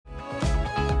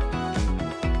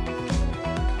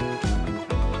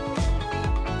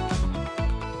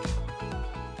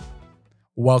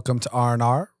Welcome to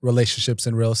R&R, Relationships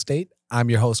in Real Estate. I'm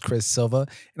your host, Chris Silva,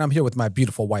 and I'm here with my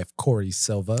beautiful wife, Cori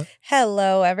Silva.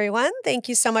 Hello, everyone. Thank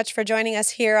you so much for joining us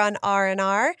here on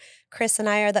R&R. Chris and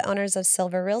I are the owners of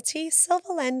Silva Realty,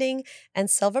 Silva Lending,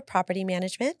 and Silva Property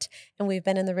Management, and we've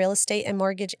been in the real estate and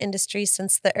mortgage industry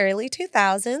since the early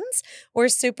 2000s. We're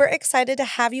super excited to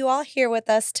have you all here with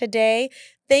us today.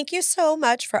 Thank you so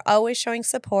much for always showing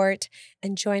support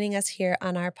and joining us here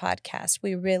on our podcast.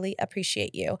 We really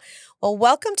appreciate you. Well,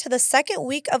 welcome to the second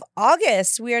week of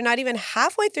August. We are not even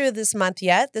halfway through this month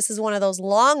yet. This is one of those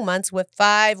long months with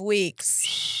 5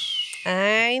 weeks.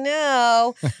 I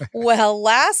know. Well,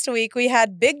 last week we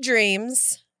had big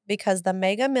dreams because the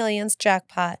Mega Millions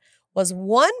jackpot was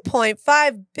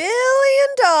 $1.5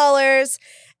 billion.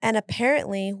 And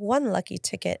apparently one lucky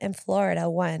ticket in Florida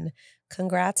won.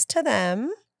 Congrats to them.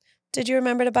 Did you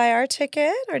remember to buy our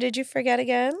ticket or did you forget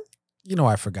again? You know,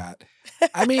 I forgot.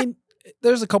 I mean,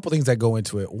 there's a couple things that go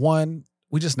into it. One,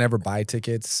 we just never buy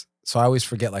tickets. So I always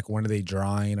forget, like, when are they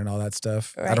drawing and all that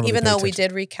stuff. Right. Even though we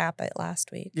did recap it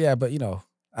last week. Yeah, but, you know,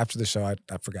 after the show, I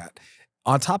forgot.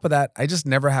 On top of that, I just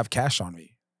never have cash on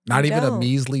me. Not even a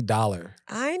measly dollar.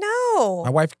 I know. My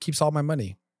wife keeps all my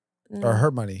money or her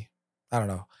money. I don't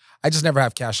know. I just never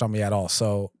have cash on me at all.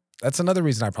 So that's another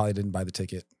reason I probably didn't buy the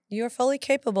ticket. You're fully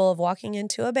capable of walking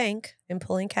into a bank and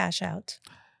pulling cash out.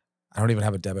 I don't even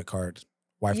have a debit card.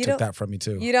 Wife took that from me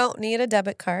too. You don't need a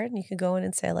debit card. You can go in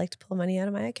and say, I'd like to pull money out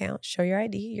of my account. Show your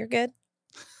ID. You're good.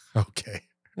 Okay.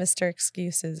 Mr.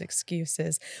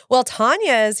 Excuses. Well,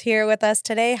 Tanya is here with us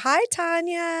today. Hi,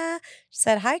 Tanya. She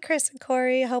said, hi, Chris and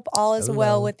Cori. Hope all is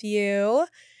well with you.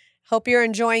 Hope you're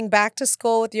enjoying back to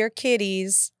school with your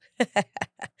kiddies.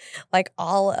 Like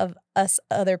all of us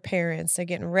other parents. They're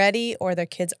getting ready or their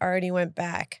kids already went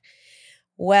back.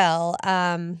 Well,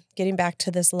 getting back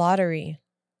to this lottery.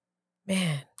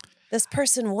 Man, this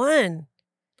person won.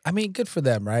 I mean, good for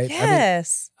them, right?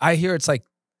 Yes. I hear it's like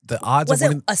the odds of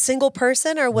winning. Was it a single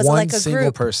person or was it like a group? One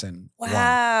single person.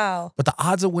 Wow. But the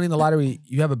odds of winning the lottery,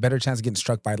 you have a better chance of getting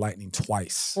struck by lightning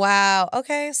twice. Wow.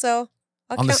 Okay, so.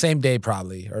 On the same day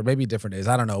probably, or maybe different days.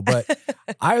 I don't know. But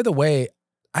either way,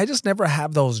 I just never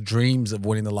have those dreams of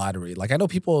winning the lottery. Like, I know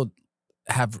people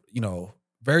have, you know,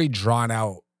 very drawn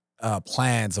out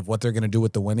plans of what they're going to do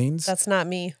with the winnings. That's not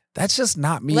me. That's just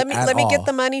not me. Let me get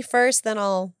the money first, then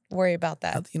I'll worry about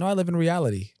that. You know, I live in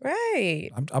reality. Right.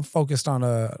 I'm focused on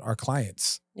our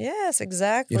clients. Yes,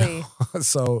 exactly. You know?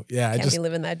 So yeah, Can't be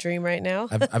living that dream right now.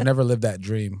 I've never lived that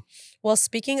dream. Well,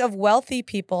 speaking of wealthy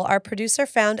people, our producer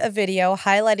found a video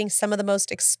highlighting some of the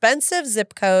most expensive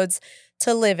zip codes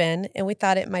to live in, and we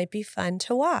thought it might be fun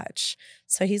to watch.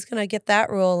 So he's going to get that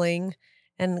rolling.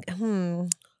 And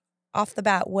off the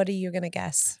bat, what are you going to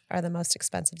guess are the most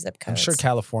expensive zip codes? I'm sure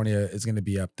California is going to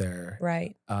be up there.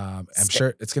 Right. I'm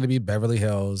sure it's going to be Beverly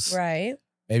Hills. Right.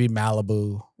 Maybe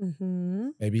Malibu. Mm-hmm.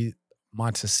 Maybe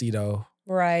Montecito.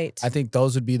 Right. I think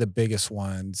those would be the biggest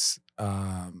ones.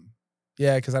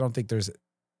 Yeah, because I don't think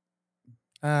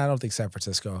San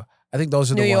Francisco. I think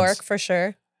those are the ones. New York for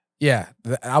sure. Yeah,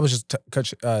 I was just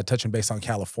touching base on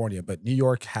California, but New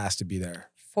York has to be there.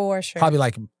 For sure. Probably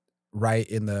like right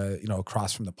in the, you know,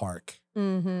 across from the park.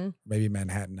 Mm-hmm. Maybe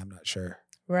Manhattan, I'm not sure.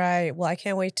 Right. Well, I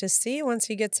can't wait to see once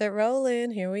he gets it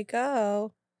rolling. Here we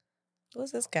go.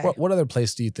 Who's this guy? What other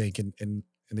place do you think in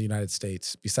the United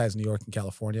States besides New York and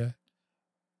California?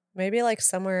 Maybe like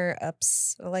somewhere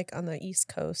like on the East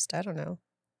Coast. I don't know.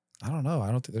 I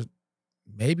don't think there's.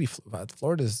 Maybe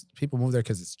Florida's people move there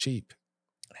because it's cheap.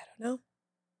 I don't know.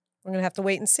 We're going to have to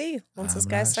wait and see once this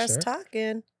guy starts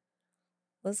talking.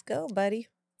 Let's go, buddy.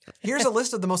 Here's a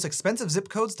list of the most expensive zip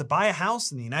codes to buy a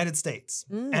house in the United States.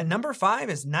 At number 5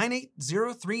 is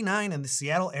 98039 in the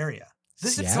Seattle area.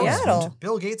 This zip code is home to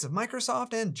Bill Gates of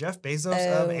Microsoft and Jeff Bezos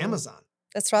of Amazon.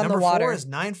 That's around number the water. Number 4 is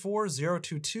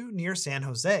 94022 near San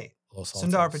Jose.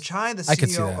 Sundar Pichai, the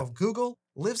CEO of Google,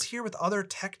 lives here with other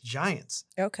tech giants.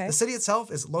 Okay. The city itself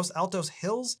is Los Altos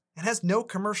Hills and has no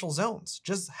commercial zones,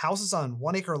 just houses on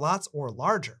 1-acre lots or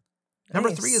larger. Nice. Number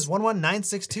 3 is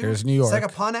 11962. Here's New York.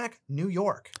 Sagaponack, New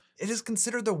York. It is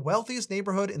considered the wealthiest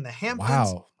neighborhood in the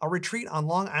Hamptons, a retreat on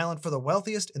Long Island for the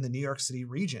wealthiest in the New York City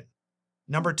region.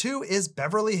 Number 2 is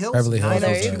Beverly Hills,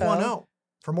 90210.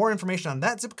 For more information on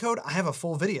that zip code, I have a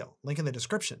full video, link in the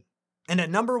description. And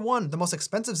at number 1, the most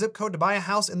expensive zip code to buy a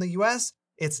house in the U.S.,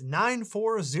 it's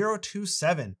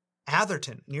 94027,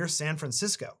 Atherton, near San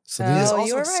Francisco. So it is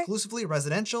also exclusively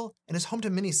residential and is home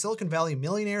to many Silicon Valley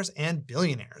millionaires and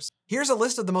billionaires. Here's a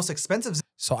list of the most expensive.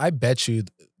 So I bet you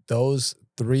those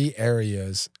 3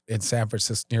 areas in San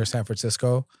Francisco, near San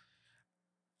Francisco,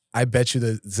 I bet you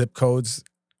the zip codes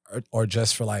or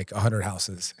just for like 100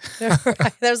 houses.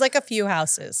 Right. There's like a few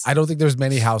houses. I don't think there's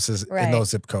many houses Right. in those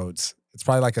zip codes. It's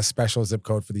probably like a special zip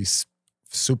code for these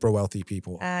super wealthy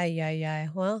people. Yeah.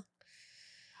 Well,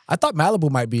 I thought Malibu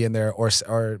might be in there or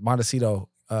Montecito,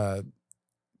 but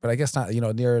I guess not.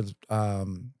 Near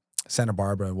Santa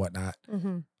Barbara and whatnot.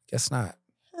 mm-hmm. Guess not.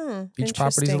 Beach Interesting.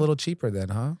 property's a little cheaper then,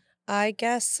 huh? I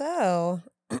guess so.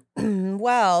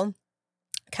 Well,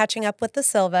 catching up with the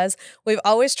Silvas, we've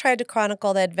always tried to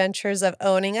chronicle the adventures of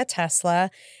owning a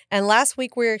Tesla. And last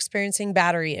week we were experiencing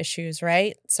battery issues,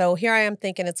 right? So here I am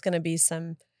thinking it's going to be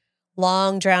some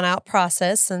long, drawn-out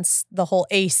process since the whole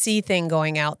AC thing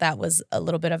going out, that was a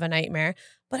little bit of a nightmare.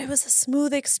 But it was a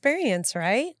smooth experience,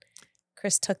 right?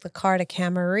 Chris took the car to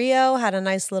Camarillo, had a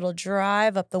nice little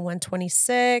drive up the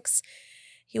 126.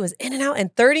 He was in and out in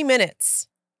 30 minutes.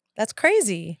 That's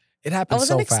crazy. It happened so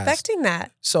fast. I wasn't expecting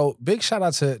that. So big shout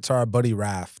out to our buddy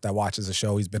Raph that watches the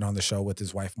show. He's been on the show with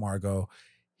his wife, Margot.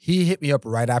 He hit me up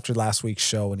right after last week's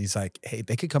show and he's like, hey,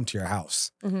 they could come to your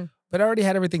house. Mm-hmm. But I already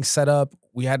had everything set up.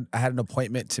 I had an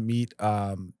appointment to meet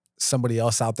somebody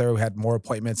else out there who had more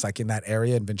appointments like in that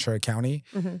area in Ventura County.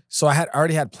 Mm-hmm. So I had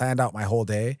already planned out my whole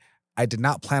day. I did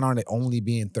not plan on it only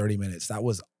being 30 minutes. That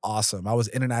was awesome. I was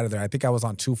in and out of there. I think I was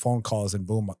on 2 phone calls and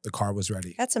boom, the car was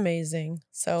ready. That's amazing.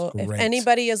 So if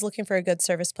anybody is looking for a good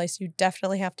service place, you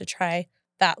definitely have to try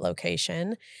that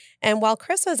location. And while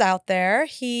Chris was out there,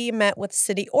 he met with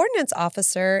city ordinance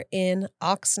officer in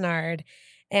Oxnard.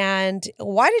 And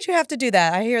why did you have to do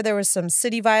that? I hear there was some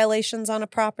city violations on a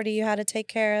property you had to take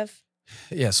care of.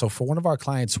 Yeah, so for one of our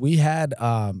clients, we had,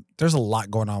 there's a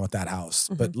lot going on with that house,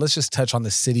 but let's just touch on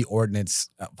the city ordinance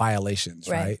violations,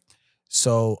 right?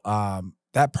 So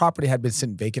that property had been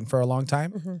sitting vacant for a long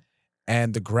time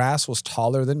and the grass was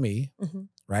taller than me,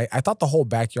 right? I thought the whole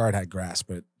backyard had grass,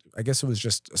 but I guess it was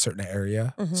just a certain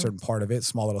area, a certain part of it,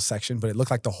 small little section, but it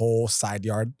looked like the whole side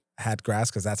yard had grass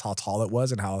because that's how tall it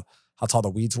was and how tall the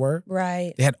weeds were.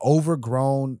 Right. They had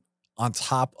overgrown on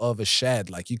top of a shed.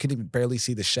 Like you could even barely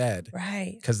see the shed.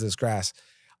 Right. Because there's grass.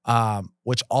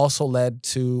 Which also led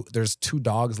to, there's 2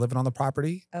 dogs living on the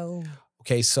property. Oh.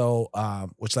 Okay, so,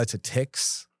 which led to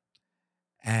ticks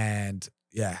and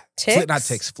Ticks? Not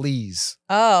ticks, fleas.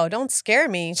 Oh, don't scare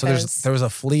me. So there was a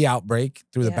flea outbreak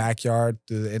through the backyard,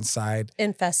 through the inside.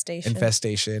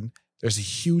 Infestation. There's a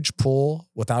huge pool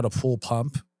without a pool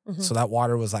pump. So that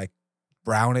water was like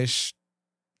brownish,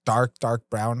 dark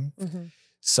brown.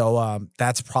 So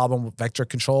that's a problem with vector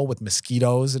control with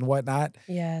mosquitoes and whatnot.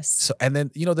 Yes. So and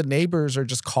then the neighbors are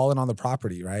just calling on the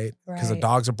property, right? Because the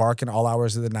dogs are barking all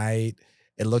hours of the night.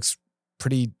 It looks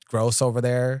pretty gross over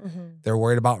there. They're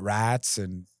worried about rats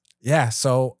and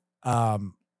so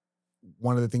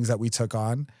one of the things that we took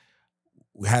on,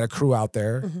 we had a crew out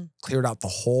there, cleared out the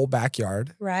whole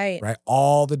backyard. Right.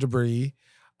 All the debris,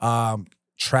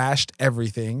 trashed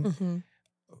everything.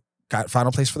 Got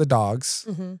final place for the dogs.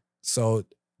 So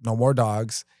no more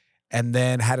dogs. And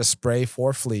then had to spray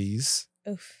for fleas.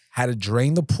 Oof. Had to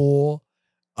drain the pool,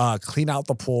 clean out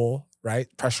the pool, right?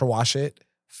 Pressure wash it,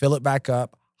 fill it back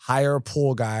up, hire a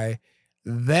pool guy.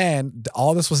 Then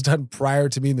all this was done prior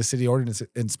to meeting the city ordinance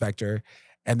inspector.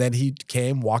 And then he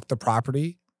came, walked the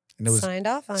property, and it was signed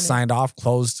off on it. Signed off,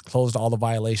 closed all the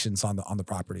violations on the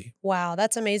property. Wow,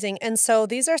 that's amazing. And so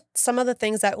these are some of the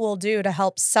things that we'll do to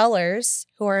help sellers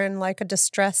who are in like a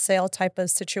distress sale type of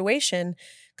situation.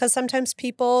 Because sometimes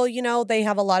people, they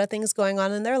have a lot of things going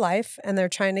on in their life and they're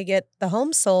trying to get the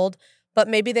home sold, but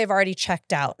maybe they've already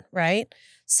checked out, right?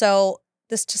 So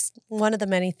this is just one of the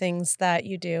many things that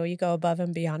you do. You go above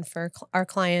and beyond for our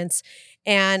clients.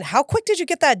 And how quick did you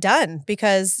get that done?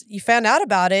 Because you found out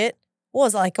about it. What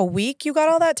was it, like a week you got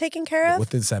all that taken care of?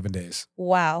 Within 7 days.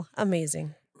 Wow.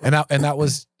 Amazing. And that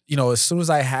was, as soon as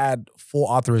I had full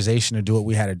authorization to do what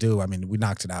we had to do, I mean, we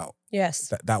knocked it out.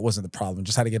 Yes. That wasn't the problem.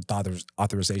 Just had to get the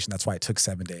authorization. That's why it took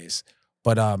 7 days.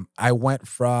 But I went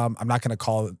from, I'm not going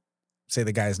to say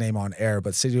the guy's name on air,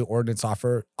 but city ordinance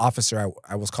officer,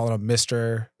 I was calling him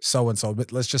Mr. So-and-so,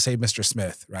 but let's just say Mr.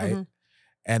 Smith, right?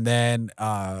 And then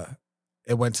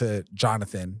it went to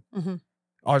Jonathan.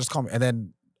 Oh, just call me. And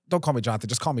then don't call me Jonathan,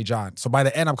 just call me John. So by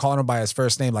the end, I'm calling him by his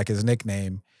first name, like his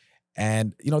nickname.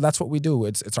 And, that's what we do.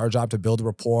 It's our job to build a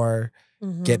rapport,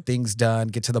 get things done,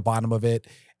 get to the bottom of it.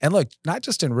 And look, not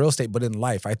just in real estate, but in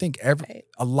life. I think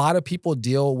a lot of people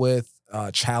deal with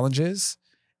challenges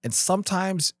and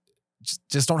sometimes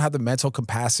just don't have the mental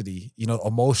capacity,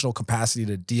 emotional capacity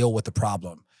to deal with the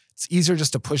problem. It's easier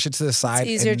just to push it to the side and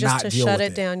not deal with it. It's easier just to shut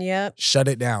it down. Yep. Shut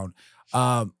it down.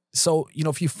 So,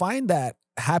 if you find that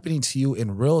happening to you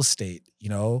in real estate,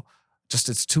 just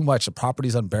it's too much. The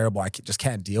property's unbearable. I just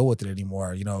can't deal with it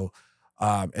anymore.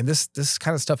 And this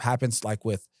kind of stuff happens like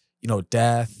with,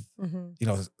 death,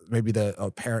 Mm-hmm. maybe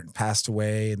a parent passed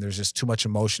away and there's just too much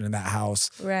emotion in that house.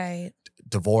 Right.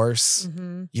 Divorce,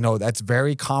 that's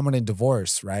very common in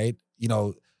divorce, right?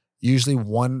 Usually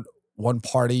one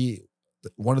party,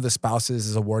 one of the spouses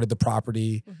is awarded the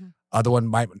property. Mm-hmm. Other one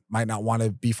might not want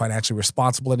to be financially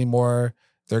responsible anymore.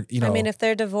 They're, I mean, if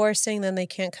they're divorcing, then they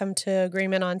can't come to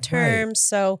agreement on terms. Right.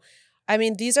 So, I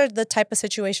mean, these are the type of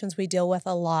situations we deal with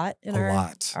a lot in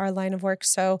our line of work.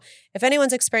 So if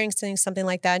anyone's experiencing something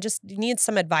like that, just need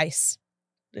some advice,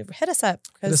 hit us up.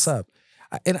 Hit us up.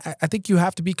 And I think you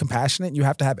have to be compassionate and you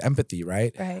have to have empathy,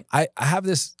 right? Right. I have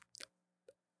this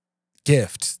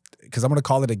gift, because I'm going to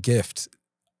call it a gift,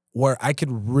 where I could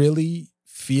really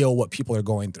feel what people are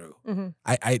going through. Mm-hmm.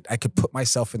 I could put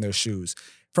myself in their shoes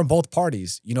from both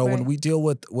parties. When we deal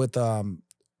with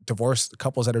divorce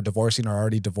couples that are divorcing or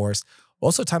already divorced,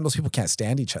 most of the time those people can't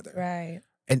stand each other. Right.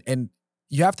 And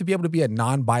you have to be able to be a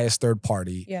non-biased third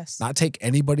party, yes, not take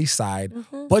anybody's side,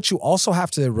 but you also have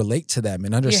to relate to them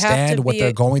and understand what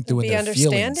they're going through and their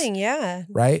feelings. Yeah.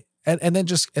 Right. And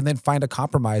then find a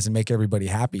compromise and make everybody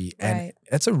happy. And right.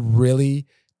 it's a really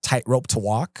tightrope to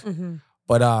walk. Mm-hmm.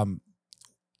 But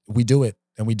we do it,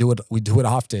 and we do it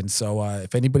often. So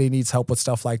if anybody needs help with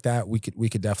stuff like that, we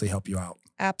could definitely help you out.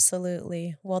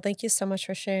 Absolutely. Well, thank you so much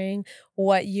for sharing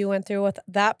what you went through with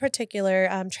that particular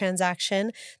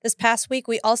transaction. This past week,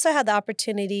 we also had the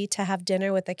opportunity to have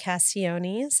dinner with the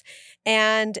Cassiones.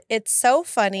 And it's so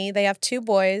funny. They have 2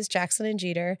 boys, Jackson and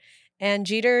Jeter. And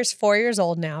Jeter's 4 years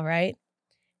old now, right?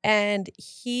 And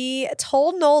he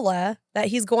told Nola that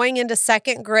he's going into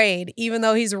 2nd grade, even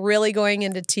though he's really going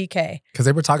into TK. Because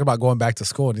they were talking about going back to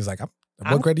school. And he's like,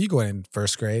 what grade are you going in?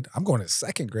 1st grade? I'm going to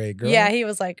 2nd grade, girl. Yeah, he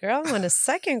was like, girl, I'm going to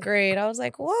 2nd grade. I was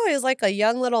like, whoa, he's like a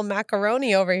young little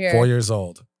macaroni over here. 4 years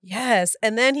old. Yes.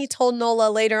 And then he told Nola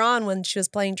later on when she was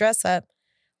playing dress up,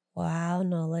 wow,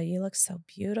 Nola, you look so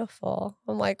beautiful.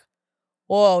 I'm like,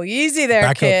 whoa, easy there,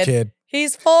 Back kid. up, kid.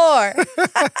 He's 4.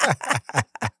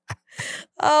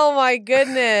 Oh, my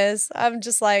goodness. I'm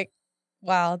just like,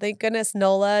 wow, thank goodness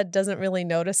Nola doesn't really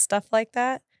notice stuff like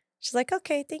that. She's like,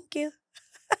 okay, thank you.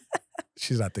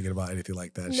 She's not thinking about anything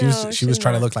like that. No, she was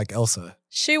trying to look like Elsa.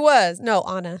 She was. No,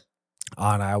 Anna.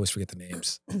 Anna, I always forget the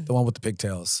names. The one with the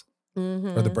pigtails.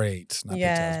 Mm-hmm. Or the braids. Not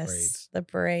yes, pigtails, braids. The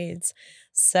braids.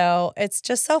 So it's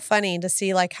just so funny to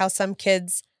see like how some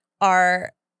kids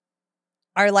are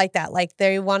like that. Like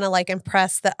they want to like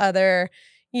impress the other,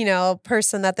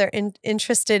 person that they're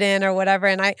interested in or whatever.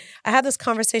 And I had this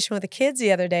conversation with the kids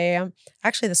the other day.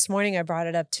 Actually, this morning I brought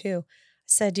it up too.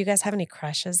 I said, do you guys have any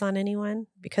crushes on anyone?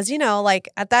 Because, like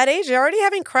at that age, you're already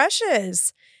having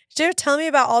crushes. Did you tell me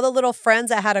about all the little friends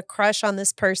that had a crush on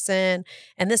this person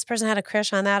and this person had a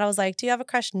crush on that? I was like, do you have a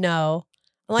crush? No.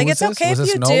 I'm like, it's okay if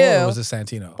you do. Or was this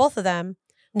Santino? Both of them.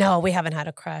 No, we haven't had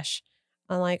a crush.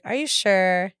 I'm like, are you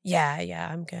sure? Yeah,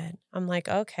 I'm good. I'm like,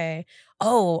 okay.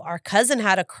 Oh, our cousin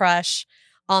had a crush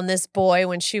on this boy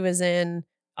when she was in,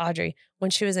 Audrey, when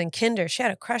she was in kinder. She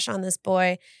had a crush on this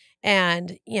boy.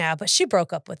 And yeah, but she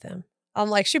broke up with him. I'm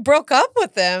like, she broke up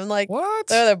with him? Like, what?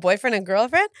 They're their boyfriend and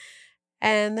girlfriend?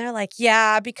 And they're like,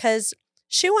 yeah, because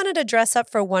she wanted to dress up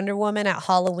for Wonder Woman at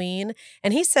Halloween.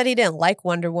 And he said he didn't like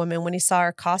Wonder Woman when he saw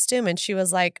her costume. And she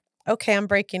was like, okay, I'm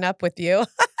breaking up with you.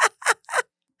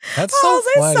 That's so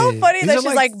funny. It's so funny that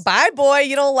she's like, bye, boy.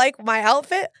 You don't like my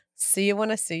outfit? See you when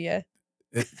I see you.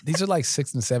 These are like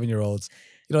 6 and 7-year-olds.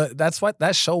 That's what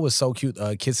that show was so cute.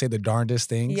 Kids say the darndest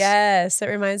things. Yes, it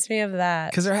reminds me of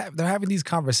that. Because they're having these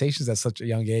conversations at such a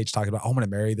young age, talking about, oh, I'm going to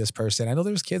marry this person. I know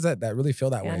there's kids that really feel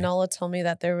that way. Nola told me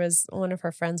that there was one of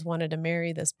her friends wanted to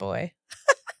marry this boy.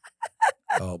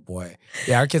 Oh, boy.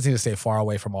 Yeah, our kids need to stay far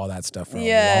away from all that stuff for a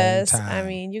long time. I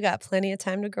mean, you got plenty of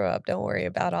time to grow up. Don't worry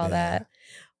about all that.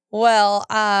 Well,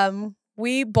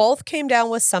 we both came down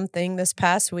with something this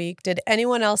past week. Did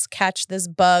anyone else catch this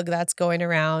bug that's going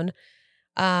around?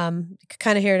 You can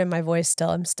kind of hear it in my voice still.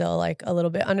 I'm still like a little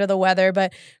bit under the weather,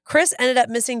 but Chris ended up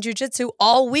missing jujitsu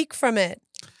all week from it.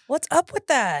 What's up with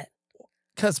that?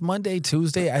 Because Monday,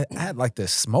 Tuesday, I had like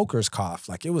this smoker's cough.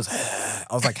 Like it was,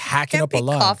 I was like hacking up a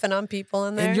lung. Coughing on people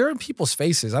in there. And you're in people's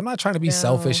faces. I'm not trying to be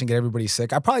selfish and get everybody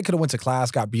sick. I probably could have went to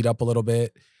class, got beat up a little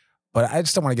bit, but I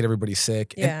just don't want to get everybody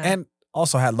sick. Yeah. And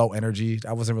also had low energy.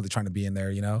 I wasn't really trying to be in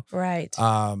there, Right.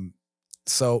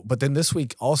 So, but then this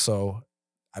week also,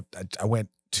 I went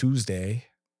Tuesday.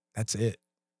 That's it.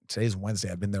 Today's Wednesday.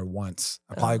 I've been there once.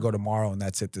 I'll probably go tomorrow, and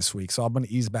that's it this week. So I'm going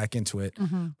to ease back into it.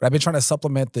 Mm-hmm. But I've been trying to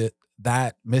supplement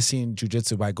that missing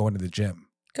jujitsu by going to the gym.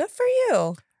 Good for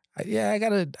you. I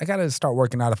gotta start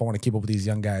working out if I want to keep up with these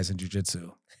young guys in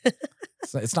jujitsu.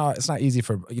 It's not easy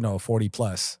for 40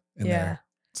 plus. in there.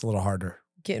 It's a little harder.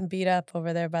 Getting beat up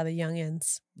over there by the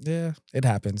youngins. Yeah, it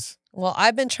happens. Well,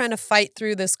 I've been trying to fight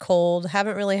through this cold.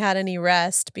 Haven't really had any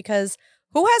rest because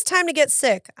who has time to get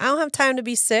sick? I don't have time to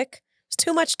be sick. It's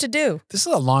too much to do. This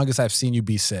is the longest I've seen you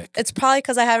be sick. It's probably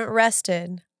because I haven't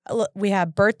rested. We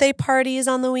have birthday parties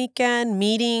on the weekend,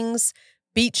 meetings,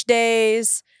 beach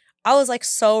days. I was like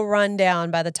so run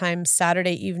down by the time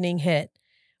Saturday evening hit.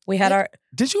 We had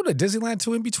Did you go to Disneyland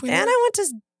too in between? And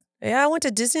I went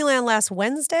to Disneyland last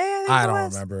Wednesday. I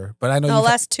don't remember, but I know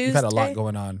last Tuesday. You've had a lot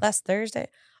going on. Last Thursday.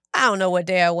 I don't know what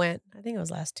day I went. I think it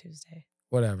was last Tuesday.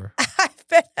 Whatever.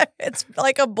 It's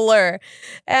like a blur.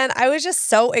 And I was just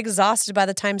so exhausted by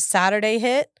the time Saturday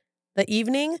hit. The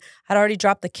evening, I'd already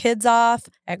dropped the kids off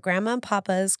at Grandma and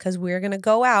Papa's because we were going to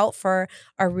go out for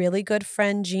our really good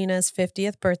friend Gina's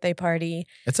 50th birthday party.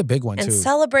 It's a big one, too. And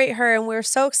celebrate her. And we were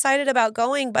so excited about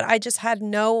going, but I just had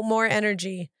no more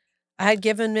energy. I had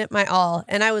given it my all.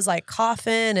 And I was like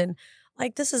coughing and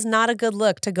like, this is not a good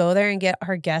look to go there and get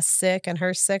her guests sick and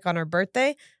her sick on her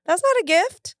birthday. That's not a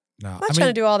gift. No, I'm not trying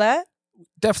to do all that.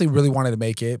 Definitely really wanted to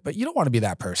make it, but you don't want to be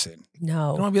that person. No.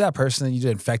 You don't want to be that person and you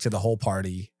just infected the whole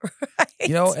party. Right.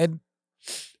 You know, and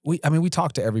we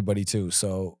talk to everybody too.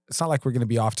 So it's not like we're going to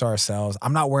be off to ourselves.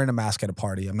 I'm not wearing a mask at a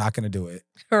party. I'm not going to do it.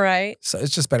 Right. So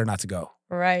it's just better not to go.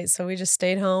 Right. So we just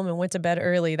stayed home and went to bed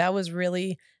early. That was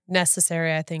really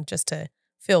necessary, I think, just to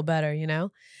feel better, you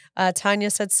know? Tanya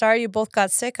said, sorry you both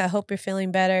got sick. I hope you're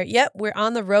feeling better. Yep, we're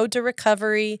on the road to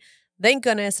recovery. Thank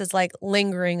goodness it's like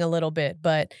lingering a little bit,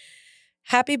 but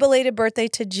happy belated birthday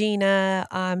to Gina.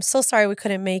 I'm so sorry we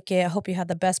couldn't make it. I hope you had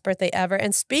the best birthday ever.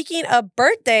 And speaking of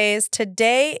birthdays,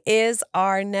 today is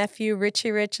our nephew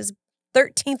Richie Rich's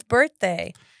 13th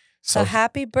birthday. So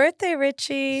happy birthday,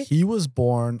 Richie. He was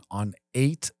born on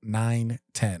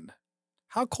 8/9/10.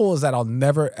 How cool is that? I'll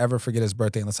never, ever forget his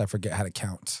birthday unless I forget how to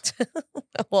count.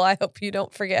 Well, I hope you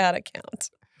don't forget how to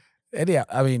count. And yeah,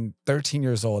 I mean, 13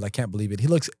 years old. I can't believe it. He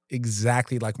looks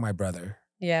exactly like my brother.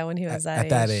 Yeah, when he was at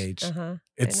that age. Uh-huh.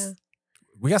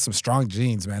 We got some strong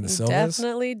genes, man. The Silvas.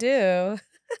 Definitely do.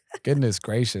 Goodness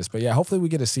gracious. But yeah, hopefully we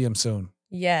get to see him soon.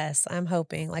 Yes, I'm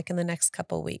hoping, like in the next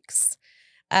couple weeks.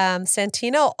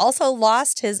 Santino also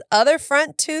lost his other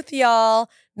front tooth, y'all.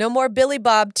 No more Billy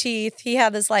Bob teeth. He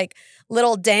had this like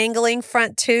little dangling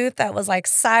front tooth that was like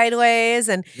sideways,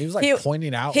 and he was like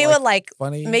pointing out. He would like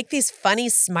funny. Make these funny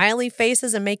smiley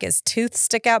faces and make his tooth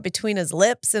stick out between his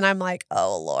lips. And I'm like,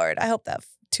 oh Lord, I hope that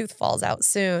tooth falls out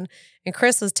soon. And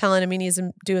Chris was telling him he needs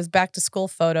to do his back to school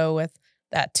photo with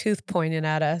that tooth pointing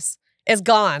at us. It's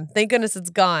gone. Thank goodness it's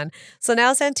gone. So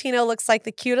now Santino looks like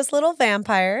the cutest little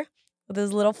vampire with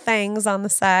his little fangs on the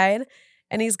side.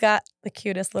 And he's got the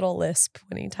cutest little lisp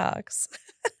when he talks.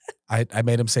 I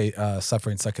made him say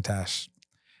suffering succotash.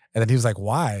 And then he was like,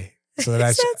 why? So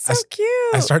then so cute.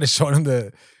 I started showing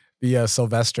him the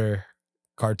Sylvester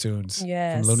cartoons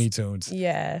from Looney Tunes.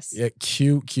 Yes. Yeah,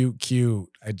 cute.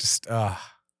 I just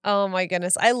Oh my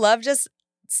goodness. I love just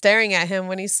staring at him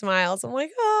when he smiles. I'm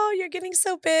like, oh, you're getting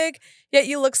so big, yet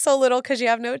you look so little because you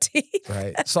have no teeth.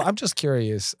 Right. So I'm just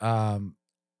curious.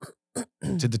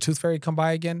 Did the Tooth Fairy come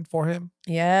by again for him?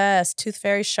 Yes, Tooth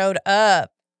Fairy showed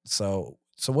up. So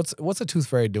what's a Tooth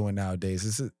Fairy doing nowadays?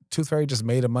 Is it Tooth Fairy just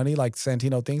made of money like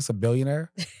Santino thinks, a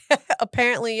billionaire?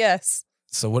 Apparently, yes.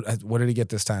 So what did he get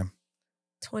this time?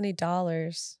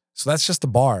 $20. So that's just the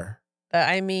bar. But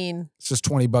I mean, it's just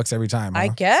 $20 every time. Huh? I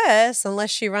guess, unless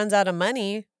she runs out of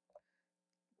money.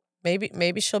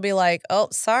 Maybe she'll be like, oh,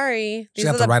 sorry. She'll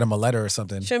have to write him a letter or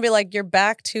something. She'll be like, your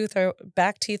back teeth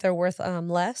are worth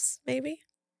less, maybe.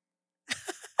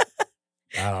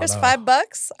 There's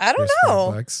 $5. I don't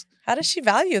know. $5. How does she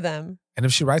value them? And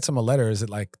if she writes him a letter, is it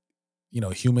like,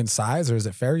 human size or is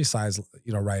it fairy size,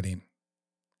 writing?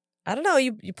 I don't know.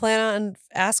 You plan on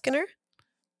asking her?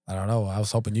 I don't know. I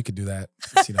was hoping you could do that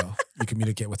since, you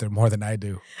communicate with her more than I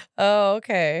do. Oh,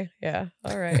 okay. Yeah.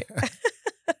 All right.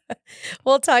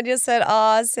 Well, Tanya said,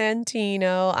 aw,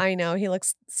 Santino. I know. He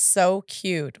looks so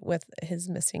cute with his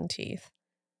missing teeth.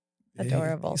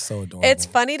 Adorable. He's so adorable. It's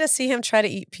funny to see him try to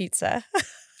eat pizza.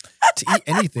 To eat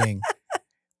anything.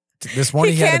 This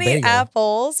morning he had a bagel. He can't eat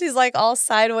apples. He's like all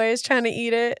sideways trying to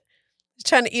eat it. He's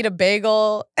trying to eat a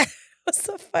bagel. What's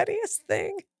the funniest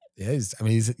thing? Yeah,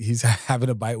 he's having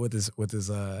a bite with his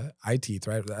eye teeth,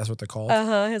 right? That's what they're called.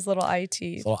 His little eye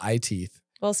teeth. His little eye teeth.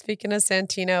 Well, speaking of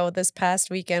Santino, this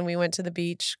past weekend we went to the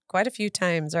beach quite a few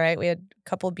times, right? We had a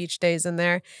couple beach days in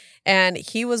there, and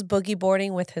he was boogie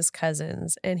boarding with his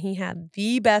cousins, and he had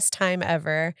the best time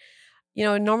ever.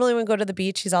 Normally when we go to the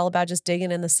beach, he's all about just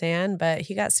digging in the sand, but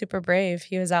he got super brave.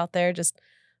 He was out there just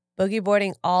boogie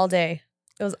boarding all day.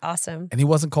 It was awesome. And he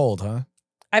wasn't cold, huh?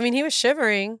 I mean, he was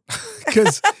shivering.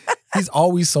 Because he's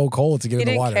always so cold to get in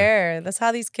the water. He didn't care. That's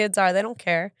how these kids are. They don't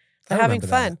care. They're having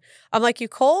fun. I'm like, you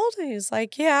cold? And he's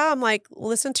like, yeah. I'm like,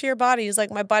 listen to your body. He's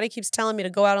like, my body keeps telling me to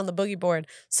go out on the boogie board.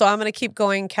 So I'm going to keep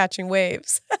going catching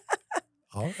waves.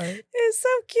 All right. It's so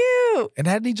cute. And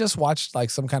hadn't he just watched like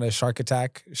some kind of shark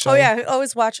attack show? Oh, yeah. He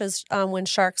always watches when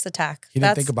sharks attack. He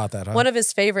didn't think about that, huh? One of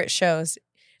his favorite shows.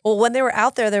 Well, when they were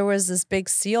out there was this big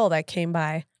seal that came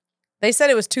by. They said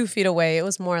it was 2 feet away. It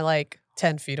was more like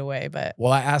 10 feet away. But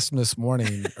well, I asked him this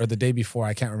morning or the day before.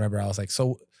 I can't remember. I was like,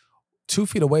 so 2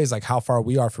 feet away is like how far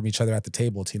we are from each other at the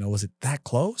table, Tino. Was it that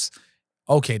close?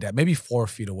 Okay, Dad. Maybe 4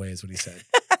 feet away is what he said.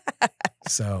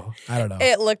 So I don't know.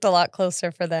 It looked a lot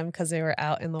closer for them because they were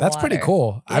out in the water. That's pretty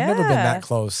cool. Yeah. I've never been that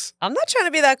close. I'm not trying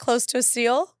to be that close to a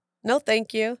seal. No,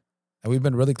 thank you. And we've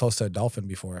been really close to a dolphin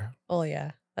before. Oh,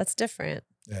 yeah. That's different.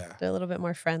 Yeah. They're a little bit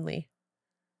more friendly.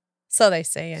 So they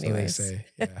say anyways. So they say,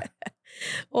 yeah.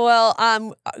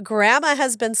 Well, Grandma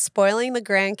has been spoiling the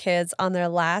grandkids on their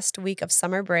last week of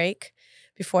summer break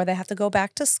before they have to go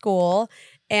back to school.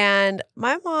 And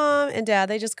my mom and dad,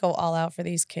 they just go all out for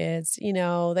these kids. You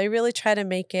know, they really try to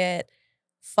make it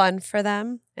fun for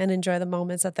them and enjoy the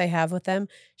moments that they have with them.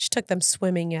 She took them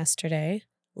swimming yesterday.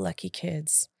 Lucky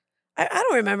kids. I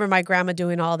don't remember my grandma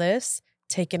doing all this,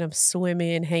 taking them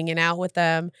swimming, hanging out with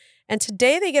them. And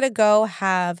today they get to go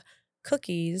have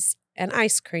cookies and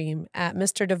ice cream at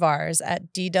Mr. DeVar's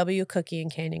at DW Cookie in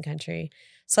Canyon Country.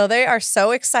 So they are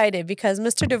so excited because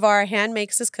Mr. DeVar hand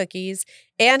makes his cookies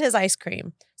and his ice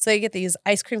cream. So you get these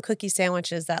ice cream cookie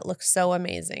sandwiches that look so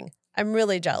amazing. I'm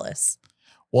really jealous.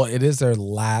 Well, it is their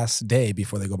last day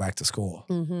before they go back to school.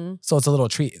 Mm-hmm. So it's a little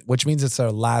treat, which means it's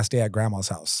their last day at Grandma's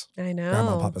house. I know.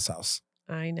 Grandma and Papa's house.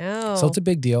 I know. So it's a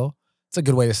big deal. It's a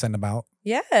good way to send them out.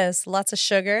 Yes. Lots of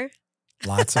sugar.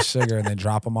 Lots of sugar and then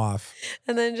drop them off.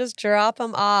 And then just drop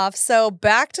them off. So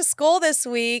back to school this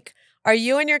week. Are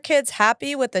you and your kids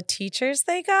happy with the teachers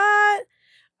they got?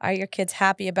 Are your kids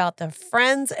happy about the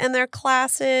friends in their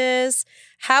classes?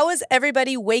 How is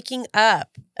everybody waking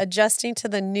up, adjusting to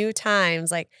the new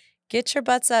times? Like, get your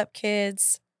butts up,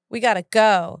 kids. We got to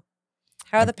go.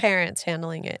 How are the parents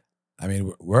handling it? I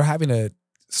mean, we're having to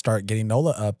start getting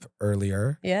Nola up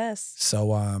earlier. Yes.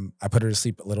 So I put her to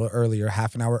sleep a little earlier,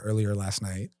 half an hour earlier last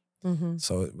night. Mm-hmm.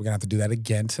 So we're going to have to do that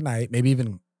again tonight, maybe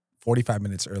even 45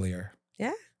 minutes earlier.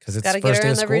 Yeah. Because it's got to get her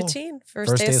in the routine.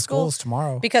 First day of school is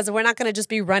tomorrow. Because we're not going to just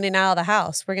be running out of the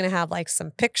house. We're going to have like some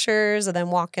pictures of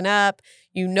them walking up.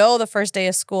 You know, the first day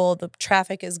of school, the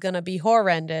traffic is going to be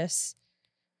horrendous.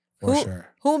 For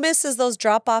sure. Who misses those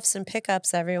drop-offs and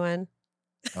pickups, everyone?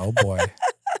 Oh, boy.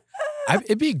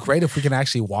 It'd be great if we can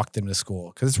actually walk them to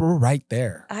school because we're right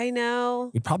there. I know.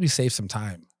 We'd probably save some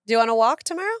time. Do you want to walk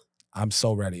tomorrow? I'm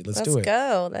so ready. Let's do it.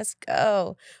 Let's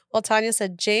go. Well, Tanya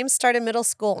said James started middle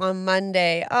school on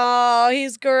Monday. Oh,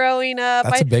 he's growing up.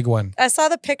 That's a big one. I saw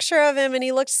the picture of him and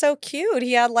he looked so cute.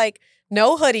 He had like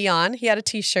no hoodie on. He had a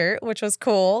t-shirt, which was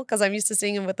cool because I'm used to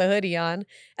seeing him with a hoodie on.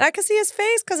 And I could see his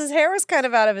face because his hair was kind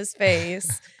of out of his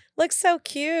face. Looks so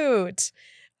cute.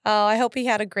 Oh, I hope he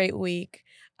had a great week.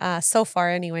 So far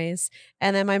anyways.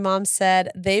 And then my mom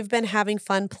said they've been having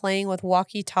fun playing with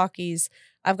walkie-talkies.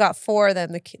 I've got 4 of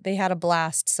them. They had a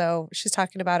blast. So she's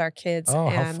talking about our kids and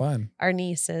how fun. Our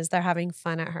nieces. They're having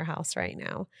fun at her house right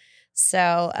now.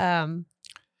 So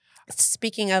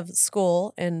speaking of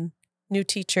school and new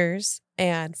teachers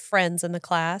and friends in the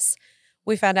class,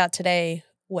 we found out today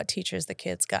what teachers the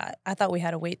kids got. I thought we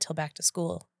had to wait till back to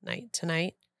school night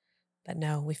tonight. But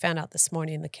no, we found out this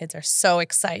morning the kids are so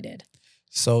excited.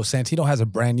 So Santino has a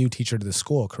brand new teacher to the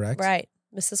school, correct? Right.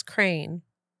 Mrs. Crane.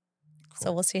 Cool.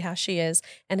 So we'll see how she is.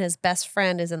 And his best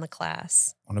friend is in the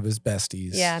class. One of his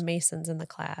besties. Yeah, Mason's in the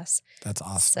class. That's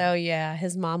awesome. So yeah,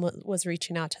 his mom was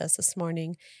reaching out to us this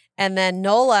morning. And then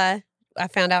Nola, I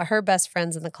found out her best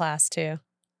friend's in the class too.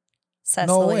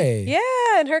 Cecily. No way.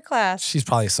 Yeah, in her class. She's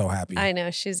probably so happy. I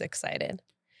know, she's excited.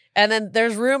 And then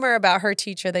there's rumor about her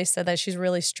teacher. They said that she's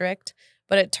really strict.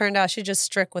 But it turned out she's just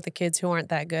strict with the kids who aren't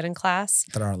that good in class.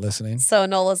 That aren't listening. So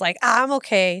Nola's like, I'm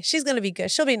okay. She's going to be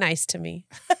good. She'll be nice to me.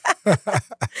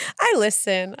 I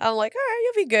listen. I'm like, all right,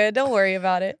 you'll be good. Don't worry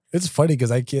about it. It's funny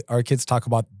because our kids talk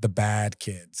about the bad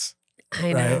kids.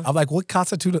 I know. Right? I'm like, what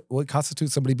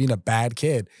constitutes somebody being a bad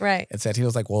kid? Right. And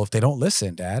Santino's like, well, if they don't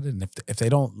listen, Dad, and if they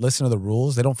don't listen to the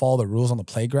rules, they don't follow the rules on the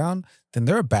playground, then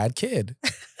they're a bad kid.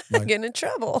 Like, getting in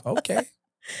trouble. Okay.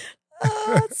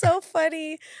 Oh, it's so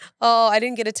funny. Oh, I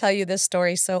didn't get to tell you this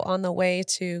story. So on the way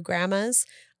to Grandma's,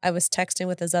 I was texting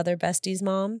with his other bestie's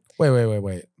mom.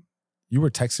 Wait. You were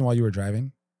texting while you were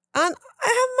driving? I have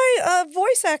my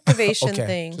voice activation okay.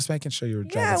 thing. Just making sure you were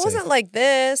driving Yeah, it wasn't safe. like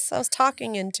this. I was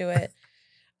talking into it.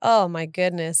 Oh my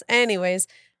goodness. Anyways,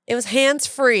 it was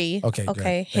hands-free. Okay, good. Okay,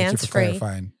 Thank you for hands-free.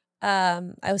 clarifying.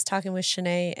 I was talking with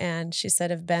Shanae, and she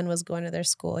said if Ben was going to their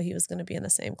school, he was going to be in the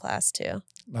same class too.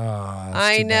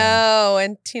 I know.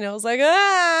 And Tina was like,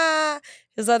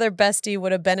 his other bestie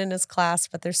would have been in his class,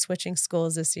 but they're switching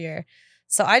schools this year.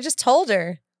 So I just told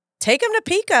her, take him to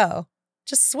Pico.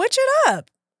 Just switch it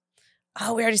up.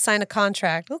 Oh, we already signed a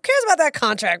contract. Who cares about that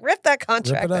contract? Rip that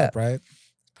contract Rip it up, right?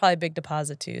 Probably a big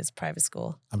deposit too. It's a private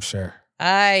school. I'm sure.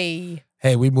 Aye.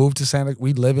 Hey, we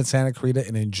live in Santa Clarita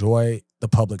and enjoy the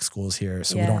public schools here,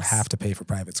 so we don't have to pay for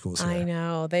private schools here. I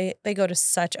know. They go to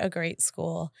such a great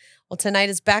school. Well, tonight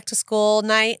is back to school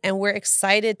night, and we're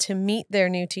excited to meet their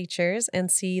new teachers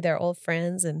and see their old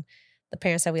friends and the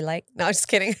parents that we like. No, I'm just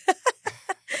kidding.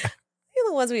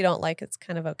 The ones we don't like, it's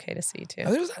kind of okay to see too.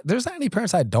 There's not any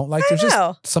parents I don't like. There's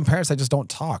just some parents that just don't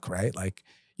talk, right? Like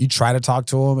you try to talk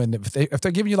to them, and if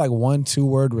they're giving you like 1-2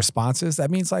 word responses,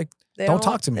 that means like don't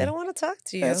talk to me. They don't want to talk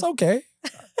to you. It's okay.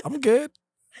 I'm good.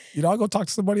 I'll go talk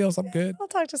to somebody else. I'm good. I'll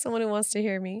talk to someone who wants to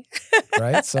hear me.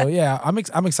 Right. So yeah, I'm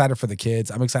excited for the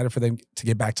kids. I'm excited for them to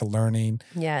get back to learning.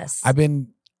 Yes. I've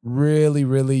been really,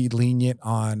 really lenient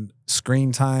on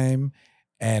screen time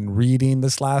and reading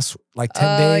this last 10 days.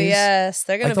 Oh yes,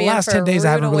 they're gonna be the last 10 days.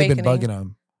 I haven't really been bugging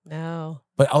them. No.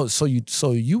 But so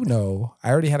I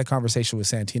already had a conversation with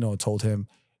Santino and told him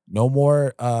no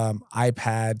more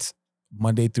iPads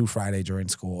Monday through Friday during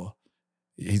school.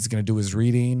 He's gonna do his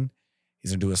reading. He's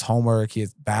gonna do his homework.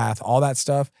 His bath, all that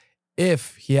stuff.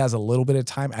 If he has a little bit of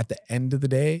time at the end of the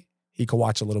day, he could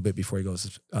watch a little bit before he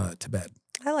goes to bed.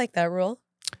 I like that rule.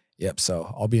 Yep.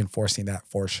 So I'll be enforcing that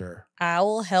for sure. I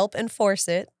will help enforce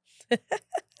it.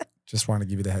 Just want to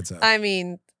give you the heads up. I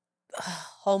mean,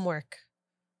 homework.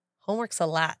 Homework's a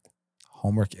lot.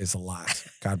 Homework is a lot.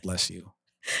 God bless you.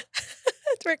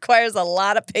 It requires a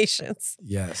lot of patience.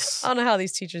 Yes. I don't know how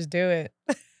these teachers do it.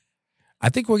 I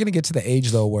think we're going to get to the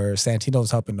age, though, where Santino's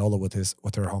helping Nola with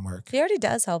her homework. He already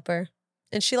does help her.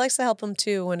 And she likes to help him,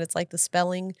 too, when it's like the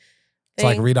spelling thing. To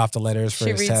like read off the letters for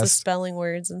his test. She reads the spelling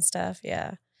words and stuff.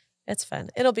 Yeah. It's fun.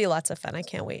 It'll be lots of fun. I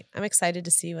can't wait. I'm excited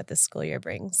to see what this school year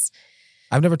brings.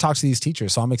 I've never talked to these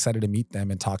teachers, so I'm excited to meet them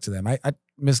and talk to them. I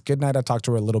Miss Goodnight, I talked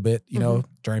to her a little bit,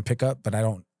 during pickup, but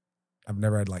I've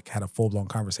never had a full-blown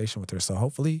conversation with her. So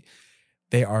hopefully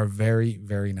they are very,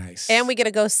 very nice. And we get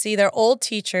to go see their old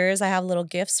teachers. I have little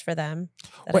gifts for them.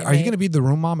 Wait, are you going to be the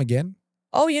room mom again?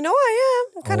 Oh, I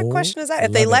am. What kind of question is that?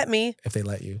 If they let me. If they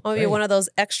let you. I'll be one of those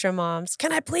extra moms.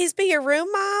 Can I please be your room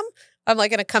mom? I'm going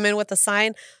to come in with a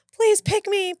sign. Please pick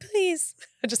me, please.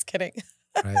 I'm just kidding.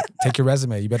 Right. Take your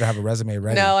resume. You better have a resume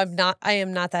ready. No, I'm not. I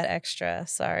am not that extra.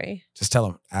 Sorry. Just tell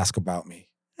them, ask about me.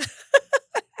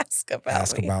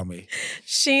 Ask about me.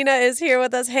 Sheena is here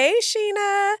with us. Hey,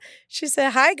 Sheena. She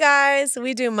said, hi, guys.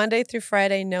 We do Monday through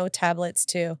Friday, no tablets,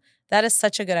 too. That is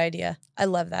such a good idea. I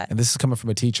love that. And this is coming from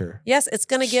a teacher. Yes, it's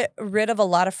going to get rid of a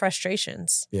lot of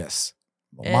frustrations. Yes.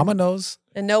 Well, Mama knows.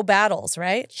 And no battles,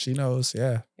 right? She knows,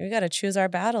 yeah. We got to choose our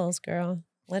battles, girl.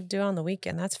 Let it do it on the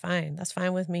weekend. That's fine. That's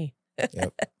fine with me.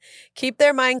 Yep. Keep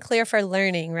their mind clear for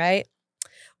learning, right?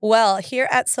 Well, here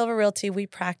at Silver Realty, we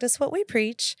practice what we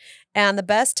preach, and the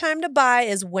best time to buy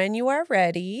is when you are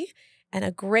ready, and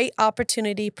a great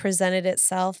opportunity presented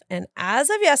itself. And as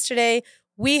of yesterday,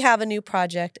 we have a new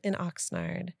project in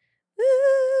Oxnard.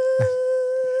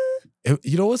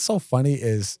 You know what's so funny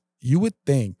is you would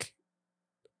think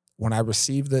when I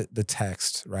received the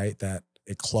text, right, that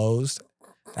it closed,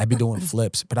 I'd be doing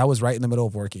flips, but I was right in the middle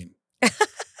of working.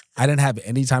 I didn't have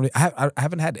any time. I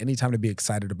haven't had any time to be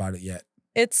excited about it yet.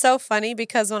 It's so funny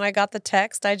because when I got the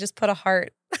text, I just put a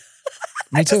heart.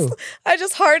 Me too. I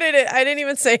just hearted it. I didn't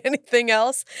even say anything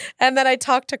else. And then I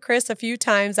talked to Chris a few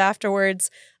times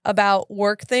afterwards about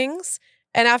work things.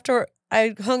 And after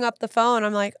I hung up the phone,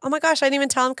 I'm like, oh my gosh, I didn't even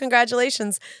tell him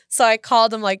congratulations. So I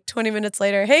called him like 20 minutes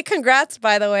later. Hey, congrats,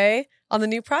 by the way, on the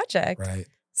new project. Right.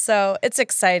 So it's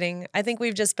exciting. I think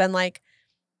we've just been like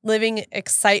living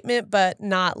excitement, but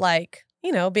not like,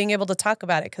 being able to talk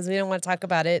about it because we didn't want to talk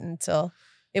about it until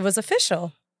it was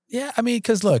official. Yeah. I mean,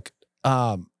 because look,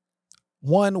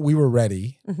 one, we were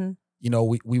ready.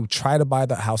 Mm-hmm. We tried to buy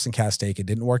the house in Castaic. It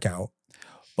didn't work out.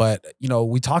 But,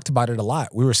 we talked about it a lot.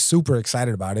 We were super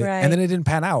excited about it. Right. And then it didn't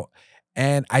pan out.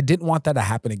 And I didn't want that to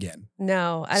happen again.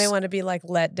 No, I didn't want to be like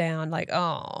let down, like,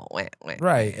 oh,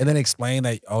 right. And then explain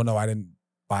that, oh, no, I didn't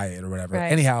buy it or whatever.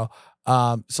 Right. Anyhow,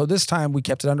 so this time we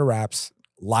kept it under wraps.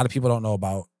 A lot of people don't know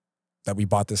about that we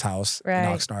bought this house in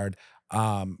Oxnard.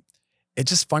 It's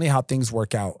just funny how things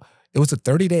work out. It was a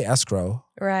 30-day escrow.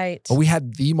 Right. But we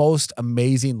had the most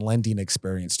amazing lending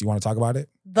experience. Do you want to talk about it?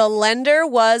 The lender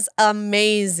was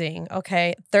amazing.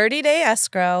 Okay. 30-day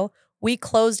escrow. We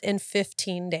closed in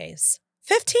 15 days.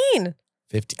 15.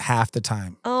 Half the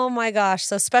time. Oh my gosh.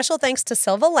 So special thanks to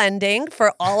Silva Lending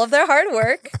for all of their hard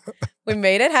work. We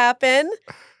made it happen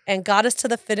and got us to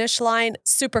the finish line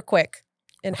super quick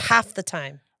in half the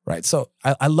time. Right. So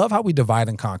I love how we divide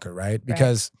and conquer, right?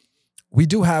 Because we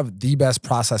do have the best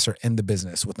processor in the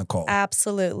business with Nicole.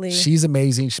 Absolutely. She's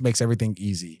amazing. She makes everything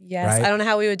easy. Yes. Right? I don't know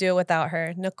how we would do it without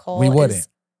her. Nicole we wouldn't. is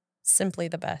simply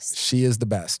the best. She is the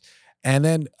best. And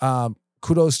then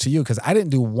kudos to you because I didn't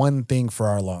do one thing for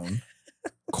our loan.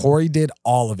 Cori did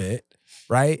all of it,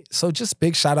 right? So just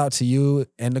big shout out to you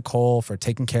and Nicole for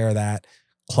taking care of that.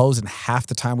 Closing half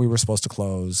the time we were supposed to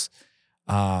close.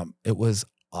 It was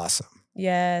awesome.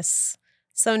 Yes.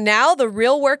 So now the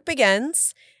real work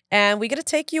begins. And we get to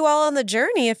take you all on the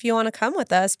journey if you want to come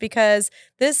with us, because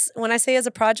this, when I say as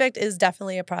a project, is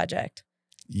definitely a project.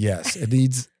 Yes, it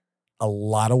needs a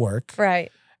lot of work.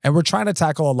 Right. And we're trying to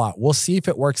tackle a lot. We'll see if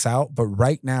it works out. But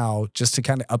right now, just to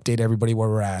kind of update everybody where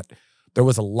we're at, there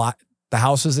was a lot. The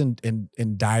house was in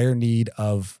dire need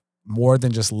of more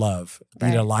than just love.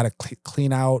 Needed a lot of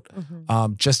clean out.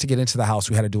 Mm-hmm. Just to get into the house,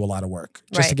 we had to do a lot of work.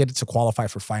 Just to get it to qualify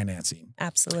for financing.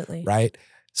 Absolutely. Right?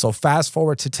 So fast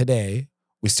forward to today.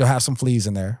 We still have some fleas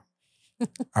in there. All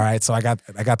right. So I got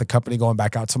the company going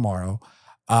back out tomorrow.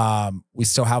 We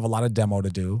still have a lot of demo to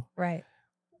do. Right.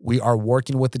 We are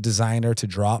working with the designer to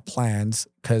draw up plans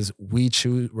because we're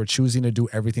choosing to do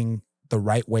everything the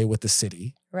right way with the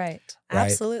city. Right.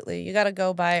 Absolutely. You got to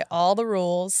go by all the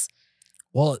rules.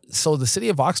 Well, so the city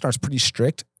of Oxnard is pretty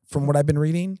strict from what I've been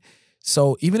reading.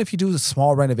 So even if you do a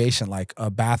small renovation, like a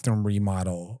bathroom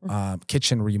remodel,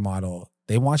 kitchen remodel,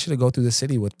 they want you to go through the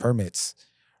city with permits.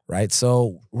 Right.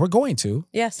 So we're going to.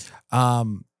 Yes.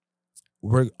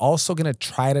 We're also going to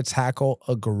try to tackle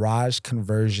a garage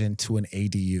conversion to an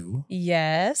ADU.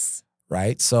 Yes.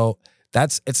 Right. So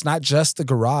it's not just the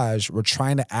garage. We're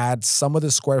trying to add some of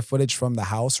the square footage from the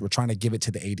house. We're trying to give it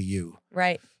to the ADU.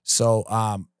 Right. So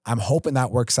I'm hoping that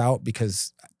works out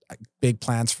because big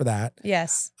plans for that.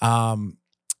 Yes. And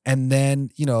then,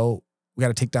 we got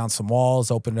to take down some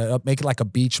walls, open it up, make it like a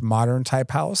beach modern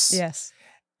type house. Yes.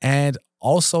 And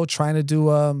also trying to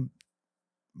do,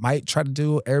 might try to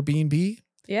do Airbnb.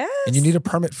 Yes. And you need a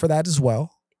permit for that as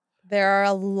well. There are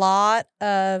a lot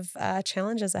of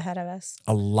challenges ahead of us.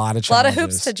 A lot of challenges. A lot of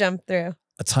hoops to jump through.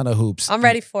 A ton of hoops. I'm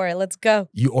ready for it. Let's go.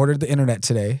 You ordered the internet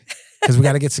today because we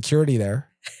got to get security there.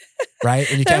 Right?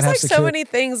 And you can't have so many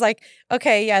things like,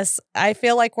 okay, yes, I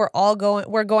feel like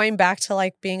we're going back to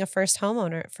like being a first time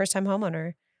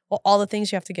homeowner. Well, all the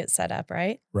things you have to get set up,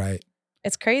 right? Right.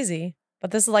 It's crazy. But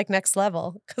this is like next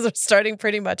level because we're starting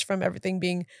pretty much from everything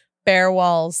being bare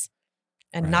walls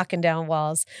and knocking down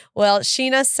walls. Well,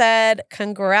 Sheena said,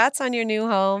 congrats on your new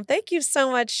home. Thank you so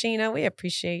much, Sheena. We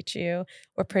appreciate you.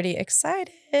 We're pretty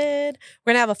excited. We're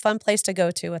going to have a fun place to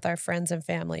go to with our friends and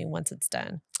family once it's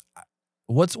done.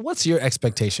 What's your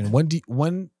expectation? When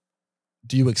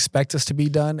do you expect us to be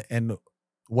done? And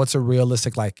what's a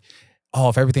realistic, like, oh,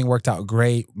 if everything worked out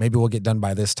great, maybe we'll get done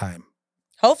by this time?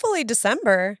 Hopefully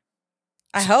December.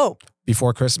 I hope.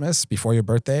 Before Christmas, before your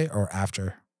birthday, or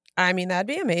after? I mean, that'd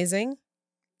be amazing.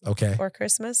 Okay. Before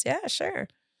Christmas. Yeah, sure.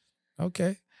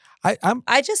 Okay.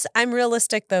 I'm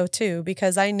realistic though too,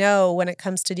 because I know when it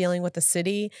comes to dealing with the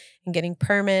city and getting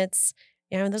permits,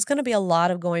 there's going to be a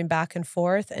lot of going back and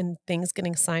forth and things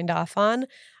getting signed off on.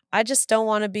 I just don't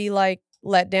want to be like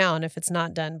let down if it's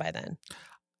not done by then.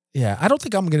 Yeah, I don't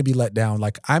think I'm going to be let down.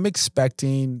 Like I'm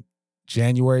expecting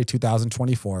January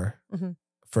 2024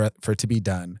 for it to be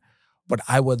done, but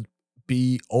I would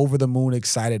be over the moon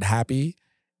excited, happy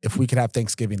if we could have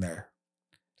Thanksgiving there.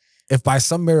 If by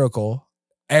some miracle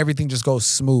everything just goes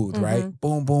smooth, right?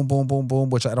 Boom, boom, boom, boom, boom,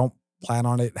 which I don't plan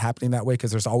on it happening that way because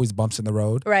there's always bumps in the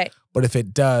road. Right. But if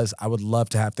it does, I would love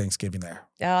to have Thanksgiving there.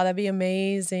 Oh, that'd be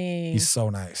amazing. Be so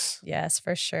nice. Yes,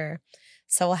 for sure.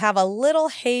 So we'll have a little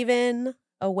haven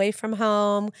away from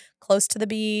home, close to the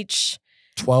beach.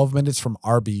 12 minutes from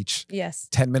our beach. Yes.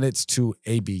 10 minutes to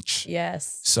a beach.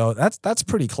 Yes. So that's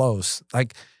pretty close.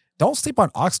 Like, don't sleep on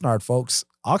Oxnard, folks.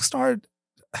 Oxnard,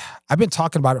 I've been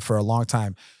talking about it for a long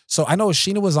time. So I know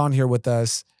Sheena was on here with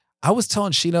us. I was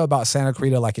telling Sheena about Santa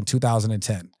Clarita like in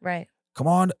 2010. Right. Come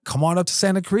on up to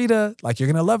Santa Clarita. Like, you're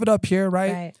going to love it up here,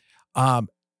 right? And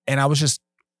I was just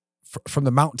from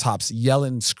the mountaintops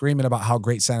yelling, screaming about how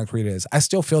great Santa Clarita is. I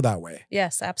still feel that way.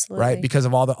 Yes, absolutely. Right? Because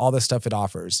of all the stuff it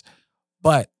offers.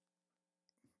 But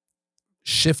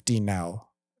shifting now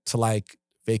to like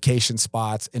vacation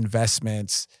spots,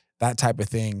 investments, that type of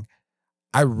thing.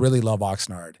 I really love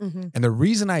Oxnard. Mm-hmm. And the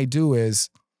reason I do is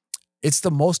it's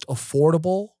the most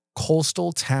affordable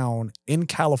coastal town in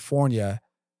California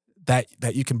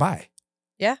that you can buy.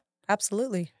 Yeah,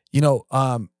 absolutely. You know,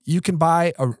 you can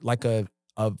buy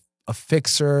a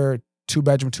fixer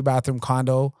 2-bedroom, 2-bathroom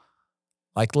condo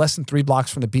like less than 3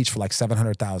 blocks from the beach for like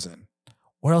 $700,000.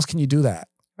 Where else can you do that?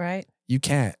 Right. You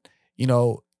can't. You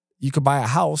know, you could buy a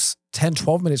house 10,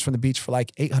 12 minutes from the beach for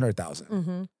like $800,000.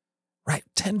 Mm-hmm. Right?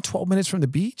 10, 12 minutes from the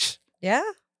beach? Yeah.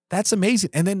 That's amazing.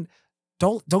 And then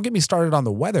don't get me started on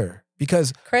the weather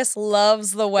because Chris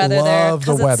loves the weather there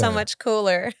because it's so much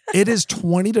cooler. It is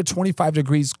 20 to 25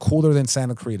 degrees cooler than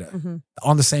Santa Clarita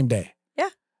on the same day. Yeah.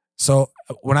 So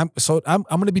I'm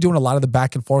going to be doing a lot of the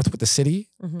back and forth with the city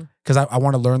because I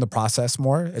want to learn the process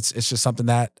more. It's just something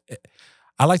that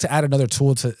I like to add another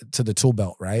tool to the tool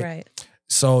belt, right? Right.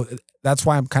 So that's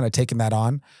why I'm kind of taking that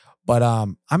on. But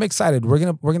I'm excited. We're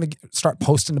gonna start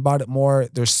posting about it more.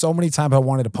 There's so many times I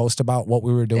wanted to post about what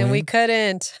we were doing, and we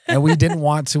couldn't, and we didn't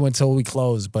want to until we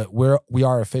closed. But we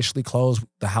are officially closed.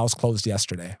 The house closed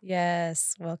yesterday.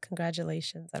 Yes. Well,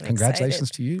 congratulations. Congratulations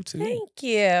excited. to you too. Thank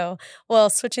you. Well,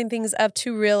 switching things up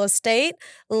to real estate,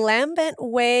 Lambent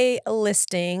Way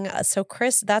listing. So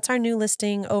Chris, that's our new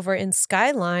listing over in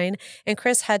Skyline. And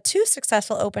Chris had 2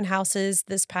 successful open houses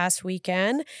this past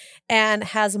weekend and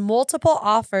has multiple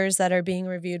offers that are being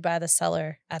reviewed by the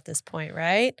seller at this point,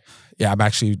 right? Yeah, I'm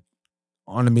actually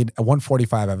on a meeting at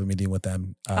 1:45. I have a meeting with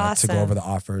them to go over the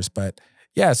offers. But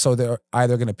yeah, so they're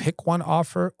either going to pick one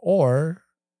offer or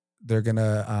they're going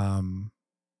to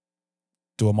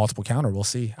do a multiple counter. We'll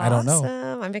see. I don't know.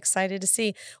 I'm excited to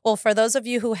see. Well, for those of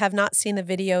you who have not seen the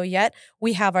video yet,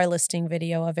 we have our listing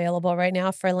video available right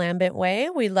now for Lambent Way.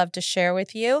 We'd love to share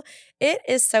with you. It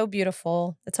is so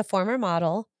beautiful. It's a former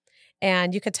model.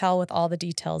 And you could tell with all the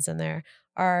details in there,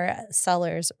 our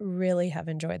sellers really have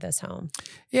enjoyed this home.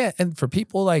 Yeah, and for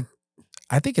people like,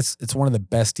 I think it's one of the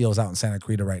best deals out in Santa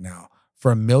Clarita right now.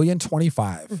 For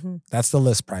 $1,025,000, that's the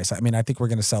list price. I mean, I think we're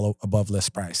going to sell above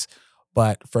list price,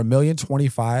 but for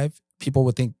 $1,025,000, people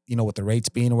would think, you know, with the rates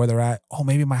being where they're at, oh,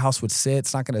 maybe my house would sit.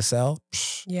 It's not going to sell.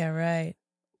 Psh. Yeah, right.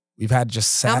 We've had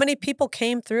just how many people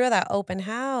came through that open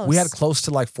house? We had close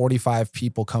to like 45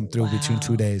 people come through between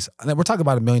 2 days. And then we're talking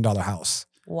about $1 million house.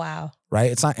 Wow.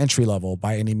 Right? It's not entry level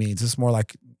by any means. It's more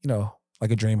like, you know,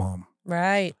 like a dream home.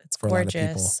 Right. It's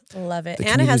gorgeous. Love it.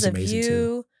 And it has a view.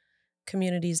 Too.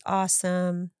 Community's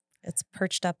awesome. It's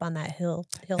perched up on that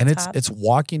hilltop. And it's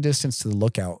walking distance to the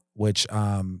Lookout, which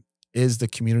is the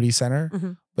community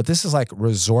center. But this is like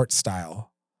resort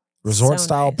style. Resort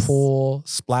style pool,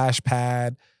 splash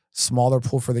pad, smaller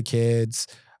pool for the kids.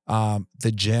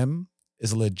 The gym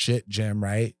is a legit gym,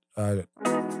 right? You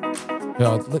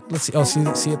know, let's see. Oh,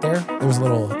 see it there? There was a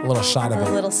little shot of it.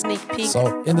 A little sneak peek.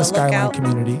 So in the Skyline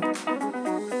community,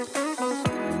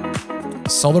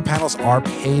 solar panels are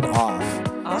paid off.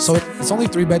 Awesome. So it's only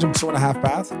 3-bedroom, 2.5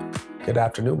 bath. Good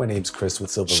afternoon. My name's Chris with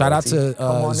Silver. Shout out to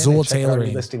Zool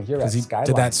Tailoring because he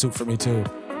did that suit for me too.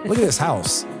 Look at this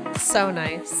house. So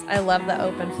nice. I love the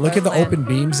open floor Look at the plan. open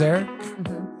beams there.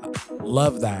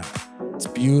 Love that. It's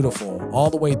beautiful all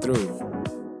the way through.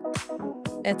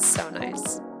 It's so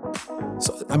nice.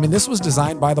 So, I mean, this was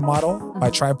designed by the model, by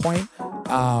TriPoint.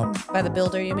 By the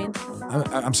builder, you mean?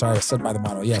 I'm sorry, I said by the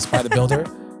model. Yes, by the builder.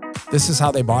 This is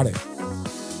how they bought it.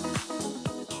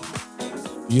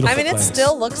 Beautiful I mean, place. it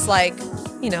still looks like,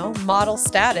 you know, model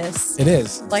status. It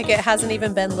is. Like it hasn't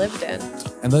even been lived in.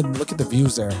 And then look at the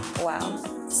views there. Wow.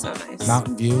 So nice.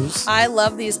 Mountain views. I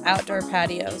love these outdoor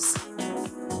patios.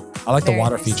 I like the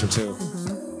water feature too.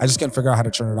 I just can't figure out how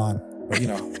to turn it on. But you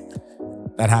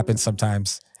know, that happens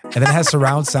sometimes. And then it has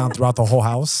surround sound throughout the whole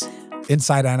house,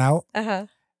 inside and out. And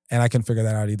I couldn't figure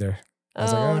that out either. I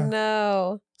was like,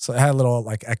 no. So it had a little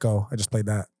like echo. I just played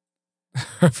that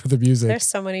for the music. There's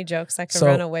so many jokes I could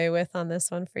run away with on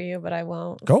this one for you, but I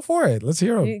won't. Go for it. Let's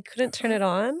hear them. You couldn't turn it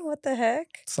on? What the heck?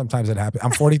 Sometimes it happens.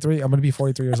 I'm 43. I'm going to be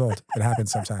 43 years old. It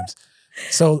happens sometimes.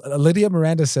 So Lydia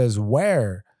Miranda says,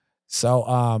 where?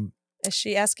 So is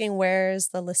she asking where's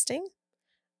the listing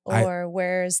or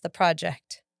where's the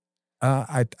project?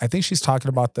 I think she's talking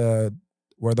about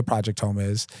where the project home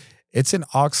is. It's in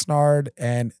Oxnard,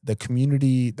 and the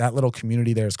community, that little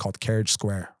community there is called Carriage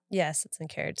Square. Yes, it's in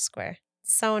Carriage Square.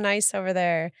 So nice over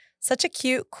there. Such a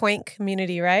cute, quaint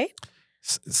community, right?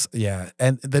 Yeah.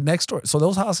 And the next door, so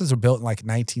those houses are built in like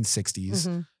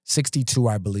 1960s, 62,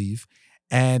 I believe.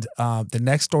 And the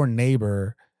next door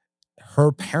neighbor,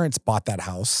 her parents bought that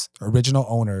house, original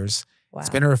owners. Wow. It's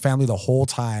been her family the whole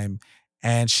time.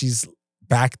 And she's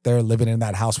back there living in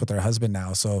that house with her husband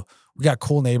now. So we got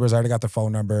cool neighbors. I already got their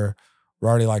phone number. We're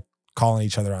already like calling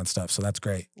each other on stuff. So that's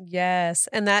great. Yes.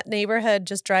 And that neighborhood,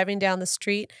 just driving down the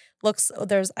street,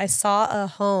 I saw a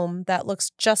home that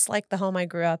looks just like the home I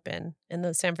grew up in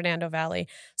the San Fernando Valley.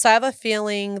 So I have a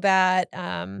feeling that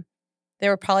they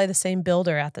were probably the same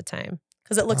builder at the time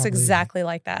because it looks exactly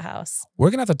like that house. We're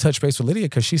going to have to touch base with Lydia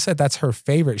because she said that's her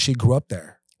favorite. She grew up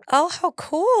there. Oh, how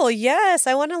cool. Yes.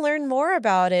 I want to learn more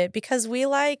about it because we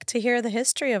like to hear the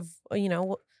history of,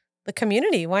 the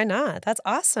community. Why not? That's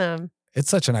awesome. It's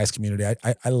such a nice community.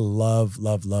 I love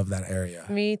that area.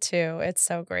 Me too. It's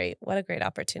so great. What a great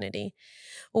opportunity.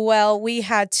 Well, we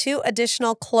had 2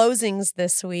 additional closings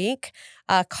this week.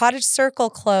 Cottage Circle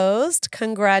closed.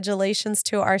 Congratulations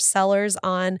to our sellers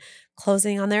on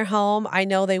closing on their home. I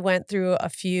know they went through a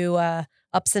few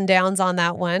ups and downs on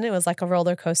that one. It was like a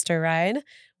roller coaster ride.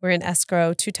 We're in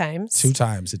escrow 2 times. 2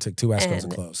 times. It took 2 escrows to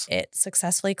close. It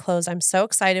successfully closed. I'm so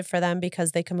excited for them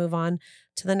because they can move on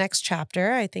to the next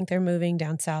chapter. I think they're moving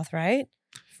down south, right?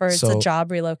 It's a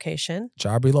job relocation.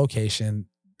 Job relocation.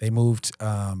 They moved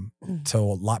to a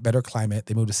lot better climate.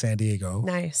 They moved to San Diego.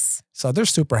 Nice. So they're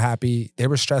super happy. They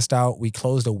were stressed out. We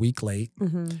closed a week late.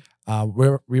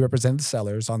 Mm-hmm. We represented the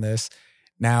sellers on this.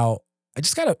 Now,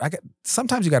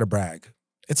 sometimes you got to brag.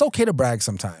 It's okay to brag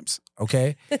sometimes,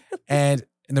 okay? And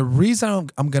the reason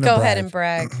I'm going to go ahead and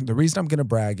brag. The reason I'm going to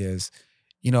brag is,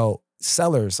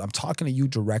 sellers, I'm talking to you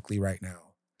directly right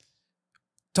now.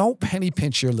 Don't penny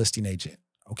pinch your listing agent,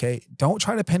 okay? Don't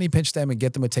try to penny pinch them and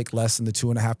get them to take less than the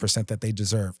 2.5% that they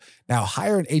deserve. Now,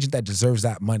 hire an agent that deserves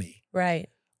that money. Right.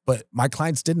 But my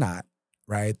clients did not,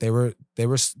 right?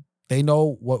 They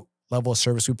know what level of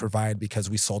service we provide because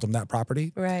we sold them that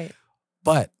property. Right.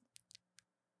 But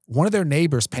one of their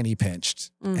neighbors penny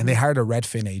pinched and they hired a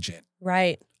Redfin agent.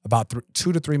 Right. About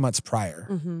 2 to 3 months prior.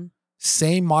 Mm-hmm.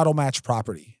 Same model match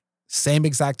property. Same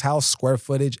exact house, square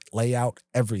footage, layout,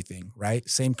 everything, right?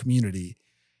 Same community.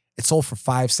 It sold for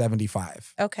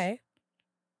 $575. Okay.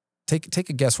 Take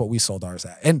a guess what we sold ours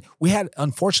at. And we had,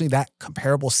 unfortunately, that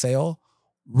comparable sale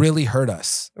really hurt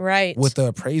us. Right. With the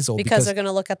appraisal. Because they're going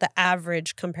to look at the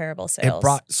average comparable sales.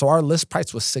 So our list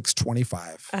price was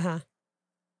 $625. Uh-huh.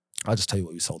 I'll just tell you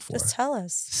what we sold for. Just tell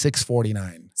us.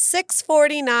 $649.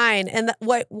 $649. And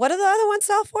what do the other ones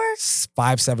sell for?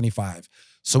 $575.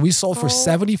 So we sold for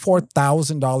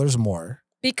 $74,000 more.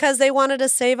 Because they wanted to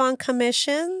save on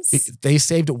commissions? They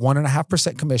saved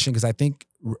 1.5% commission because I think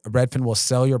Redfin will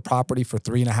sell your property for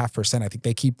 3.5%. I think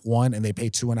they keep 1 and they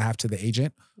pay 2.5 to the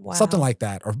agent. Wow. Something like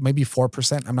that. Or maybe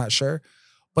 4%. I'm not sure.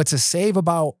 But to save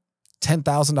about $10,000,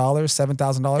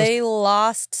 $7,000. They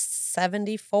lost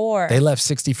 74. They left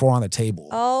 64 on the table.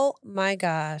 Oh my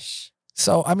gosh.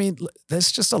 So, I mean,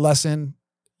 that's just a lesson.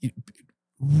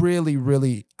 Really,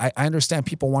 really, I understand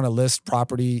people want to list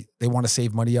property. They want to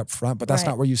save money up front, but that's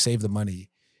not where you save the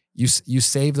money. You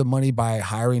save the money by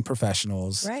hiring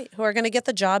professionals. Right. Who are going to get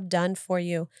the job done for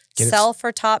you. Sell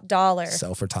for top dollar.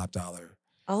 Sell for top dollar.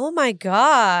 Oh my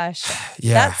gosh.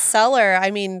 Yeah. That seller, I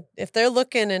mean, if they're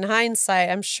looking in hindsight,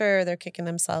 I'm sure they're kicking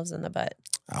themselves in the butt.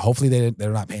 Hopefully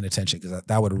they're not paying attention because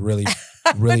that would really,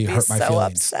 really hurt my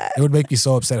feelings. Upset. It would make me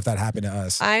so upset if that happened to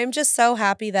us. I'm just so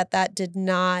happy that did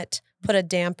not put a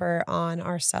damper on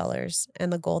our sellers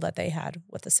and the goal that they had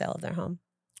with the sale of their home.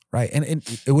 Right. And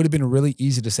it would have been really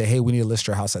easy to say, hey, we need to list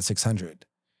your house at $600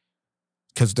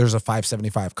 because there's a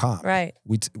 $575 comp. Right.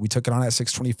 We took it on at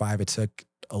 $625. It took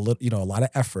a lot of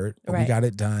effort, but we got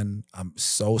it done. I'm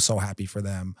so happy for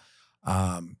them.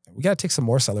 We got to take some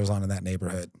more sellers on in that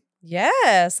neighborhood.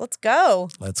 Yes. Let's go.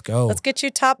 Let's go. Let's get you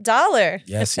top dollar.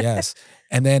 Yes.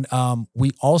 And then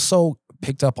we also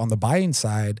picked up on the buying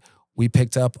side. We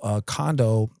picked up a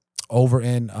condo over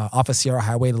in off of Sierra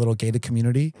Highway, the little gated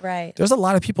community. Right. There's a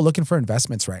lot of people looking for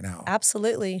investments right now.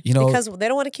 Absolutely. Because they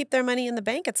don't want to keep their money in the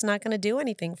bank. It's not going to do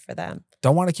anything for them.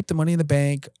 Don't want to keep the money in the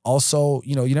bank. Also,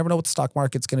 you never know what the stock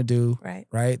market's going to do.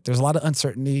 Right. There's a lot of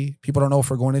uncertainty. People don't know if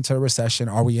we're going into a recession.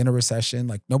 Are we in a recession?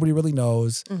 Like nobody really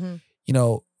knows. Mm-hmm.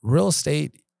 Real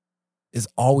estate is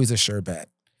always a sure bet.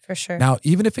 For sure. Now,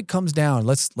 even if it comes down,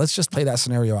 let's just play that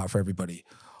scenario out for everybody.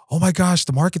 Oh my gosh,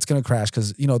 the market's going to crash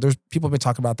because, there's people have been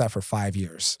talking about that for 5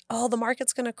 years. Oh, the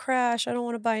market's going to crash. I don't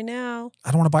want to buy now.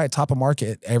 I don't want to buy at top of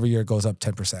market. Every year it goes up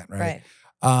 10%, right?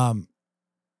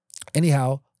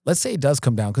 Anyhow, let's say it does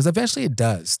come down because eventually it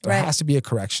does. There has to be a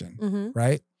correction,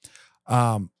 right?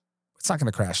 It's not going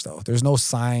to crash though. There's no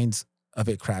signs of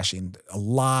it crashing. A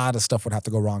lot of stuff would have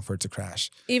to go wrong for it to crash.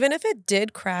 Even if it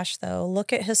did crash though,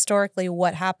 look at historically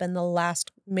what happened the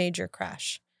last major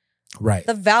crash. Right.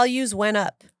 The values went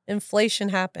up. Inflation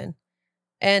happened.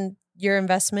 And your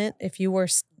investment, if you were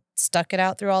stuck it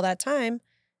out through all that time,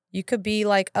 you could be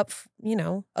like up,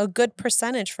 a good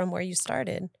percentage from where you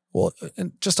started. Well,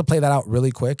 and just to play that out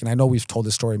really quick, and I know we've told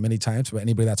this story many times, but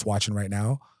anybody that's watching right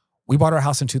now, we bought our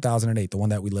house in 2008, the one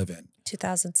that we live in.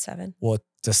 2007. Well,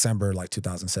 December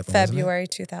 2007. February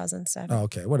 2007. Oh,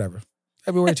 okay, whatever.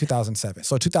 February 2007.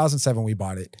 So 2007, we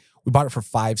bought it. We bought it for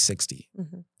 $560.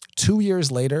 2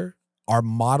 years later, our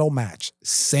model match,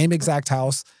 same exact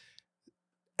house,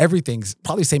 everything's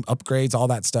probably same upgrades, all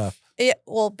that stuff.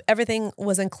 Well, everything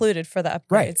was included for the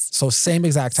upgrades. Right. So same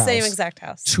exact house. Same exact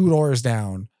house. 2 doors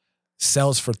down,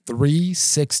 sells for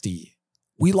 $360.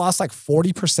 We lost like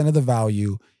 40% of the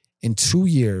value in 2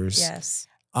 years. Yes.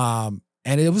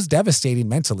 And it was devastating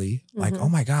mentally. Like, oh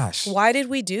my gosh. Why did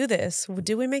we do this?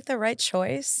 Did we make the right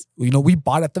choice? You know, we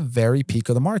bought at the very peak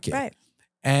of the market. Right.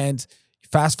 And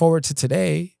fast forward to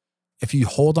today, if you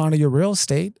hold on to your real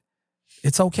estate,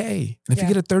 it's okay. And if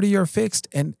you get a 30-year fixed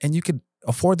and you could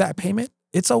afford that payment,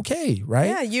 it's okay, right?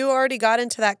 Yeah, you already got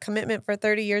into that commitment for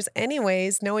 30 years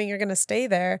anyways, knowing you're going to stay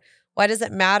there. Why does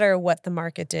it matter what the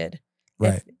market did?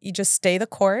 Right. If you just stay the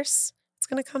course, it's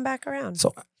going to come back around.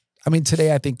 So, I mean,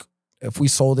 today I think if we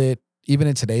sold it, even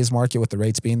in today's market with the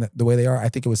rates being the way they are, I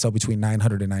think it would sell between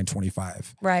 $900 and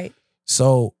 $925. Right.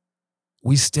 So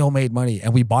we still made money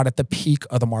and we bought at the peak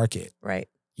of the market. Right.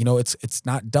 You know, it's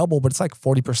not double, but it's like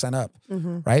 40% up,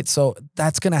 right? So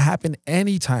that's going to happen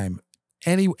anytime,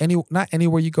 not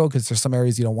anywhere you go, because there's some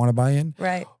areas you don't want to buy in.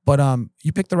 Right. But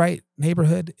you pick the right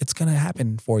neighborhood, it's going to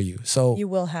happen for you. So you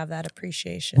will have that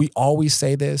appreciation. We always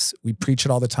say this, we preach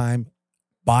it all the time.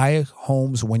 Buy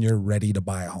homes when you're ready to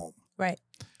buy a home. Right.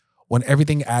 When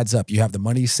everything adds up, you have the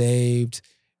money saved,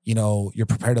 you know, you're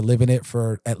prepared to live in it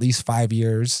for at least 5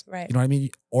 years. Right. You know what I mean?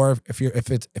 Or if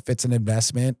it's an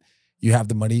investment, you have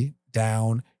the money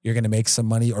down, you're going to make some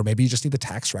money, or maybe you just need the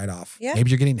tax write-off. Yeah.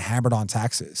 Maybe you're getting hammered on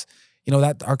taxes. You know,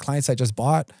 that our clients that just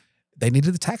bought, they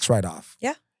needed the tax write-off.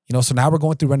 Yeah. You know, so now we're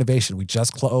going through renovation. We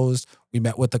just closed. We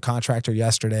met with the contractor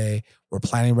yesterday. We're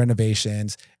planning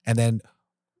renovations. And then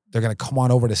they're going to come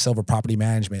on over to Silver Property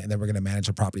Management, and then we're going to manage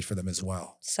a property for them as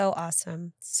well. So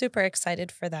awesome. Super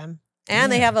excited for them.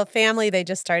 And they have a family they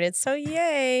just started. So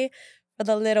yay for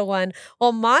the little one.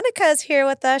 Well, Monica's here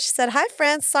with us. She said, hi,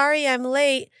 friends. Sorry I'm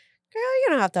late. Girl, you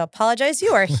don't have to apologize.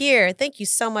 You are here. Thank you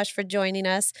so much for joining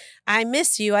us. I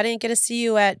miss you. I didn't get to see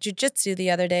you at jiu-jitsu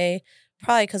the other day,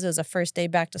 probably because it was the first day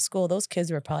back to school. Those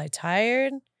kids were probably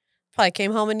tired. Probably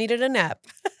came home and needed a nap.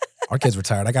 Our kids were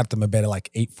tired. I got them in bed at like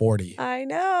 8:40. I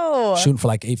know. Shooting for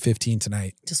like 8:15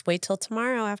 tonight. Just wait till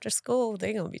tomorrow after school.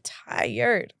 They're going to be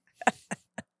tired.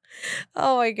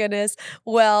 Oh, my goodness.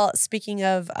 Well, speaking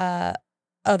of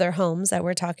other homes that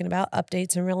we're talking about,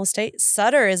 updates in real estate,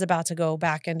 Sutter is about to go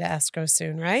back into escrow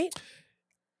soon, right?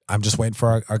 I'm just waiting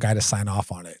for our guy to sign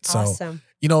off on it. Awesome. So,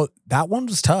 you know, that one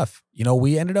was tough. You know,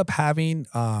 we ended up having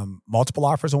multiple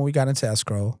offers when we got into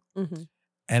escrow.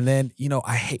 And then, you know,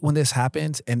 I hate when this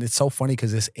happens. And it's so funny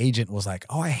because this agent was like,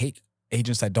 oh, I hate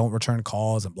agents that don't return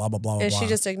calls and blah, blah, blah, blah. And she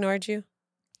just ignored you?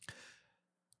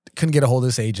 Couldn't get a hold of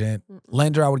this agent.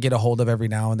 Lender I would get a hold of every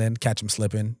now and then, catch him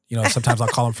slipping. You know, sometimes I'll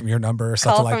call him from your number or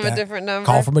something like that. Call from a different number.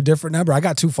 Call from a different number. I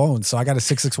got 2 phones. So I got a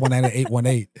 661 and an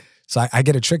 818. So I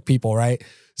get to trick people, right?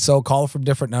 So call from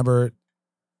different number.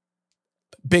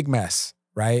 Big mess,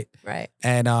 right? Right.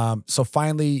 And so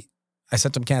finally, I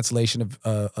sent them cancellation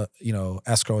of, you know,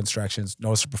 escrow instructions,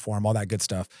 notice to perform, all that good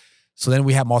stuff. So then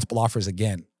we have multiple offers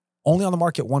again, only on the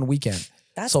market one weekend.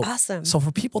 That's so awesome. So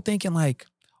for people thinking like,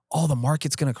 oh, the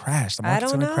market's going to crash. The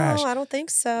market's going to crash. I don't think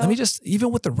so. Let me just,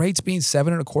 even with the rates being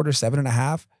 7.25,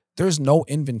 7.5, there's no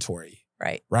inventory.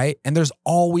 Right. Right. And there's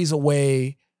always a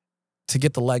way to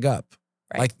get the leg up.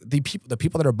 Right. Like the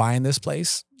people that are buying this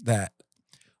place, that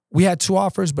we had 2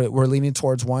 offers, but we're leaning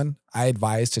towards one. I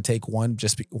advise to take one.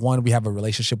 One, we have a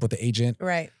relationship with the agent.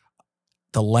 Right.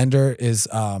 The lender is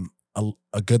a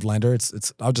good lender.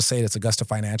 It's I'll just say it's Augusta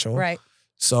Financial. Right.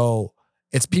 So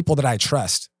it's people that I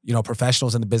trust, you know,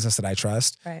 professionals in the business that I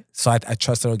trust. Right. So I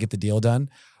trust that I'll get the deal done.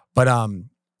 But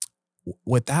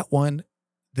with that one,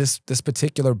 this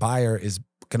particular buyer is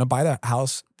gonna buy that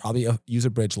house, probably use a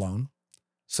bridge loan.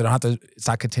 So they don't have to, it's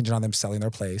not contingent on them selling their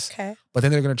place. Okay. But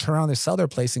then they're gonna turn around and sell their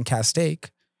place in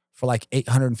Castaic for like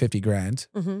 $850,000.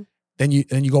 Mm-hmm. Then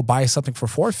you go buy something for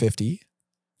 $450,000.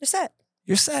 You're set.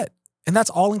 You're set. And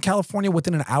that's all in California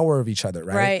within an hour of each other,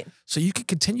 right? Right. So you can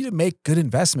continue to make good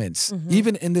investments,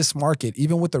 even in this market,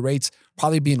 even with the rates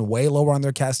probably being way lower on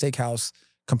their Castaic house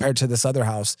compared to this other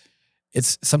house.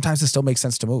 Sometimes it still makes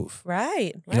sense to move.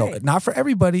 Right. You know, not for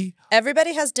everybody.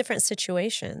 Everybody has different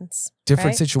situations.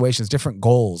 Different situations, different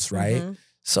goals, right? Mm-hmm.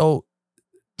 So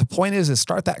the point is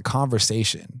start that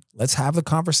conversation. Let's have the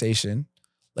conversation.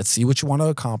 Let's see what you want to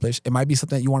accomplish. It might be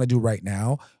something that you want to do right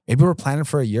now. Maybe we're planning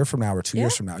for a year from now or 2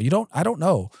 years from now. I don't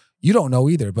know. You don't know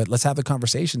either, but let's have the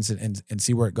conversations and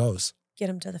see where it goes. Get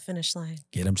them to the finish line.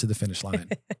 Get them to the finish line.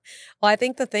 Well, I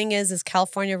think the thing is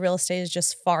California real estate is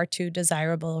just far too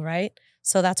desirable, right?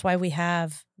 So that's why we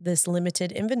have this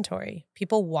limited inventory.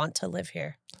 People want to live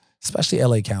here. Especially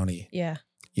LA County. Yeah.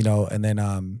 You know, and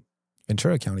then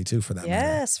Ventura County too, for that matter.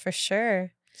 Yes, for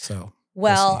sure. So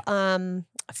well,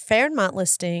 Fairmont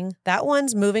listing, that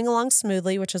one's moving along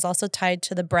smoothly, which is also tied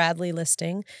to the Bradley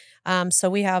listing. So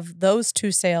we have those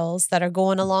two sales that are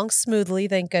going along smoothly,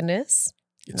 thank goodness.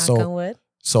 Knock on wood.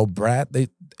 So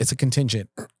it's a contingent.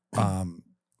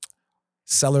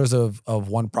 Sellers of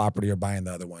one property are buying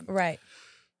the other one. Right.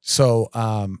 So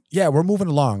we're moving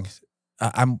along.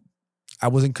 I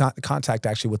was in contact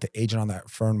actually with the agent on that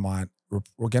Fairmont.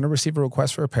 We're going to receive a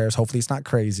request for repairs. Hopefully it's not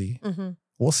crazy. Mm-hmm.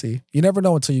 We'll see. You never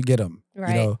know until you get them.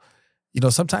 Right. You know,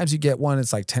 sometimes you get one,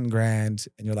 it's like 10 grand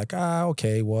and you're like,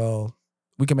 okay, well,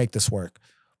 we can make this work.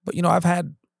 But, you know, I've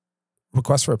had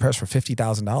requests for repairs for $50,000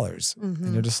 mm-hmm.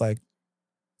 and you're just like,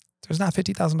 there's not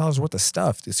 $50,000 worth of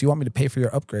stuff. So you want me to pay for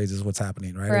your upgrades is what's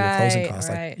happening, right? Or your closing costs.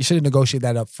 Right. Like you should have negotiated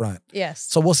that up front. Yes.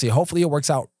 So we'll see. Hopefully it works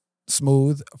out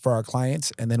smooth for our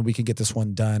clients and then we can get this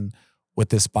one done with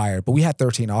this buyer. But we had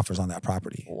 13 offers on that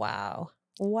property. Wow.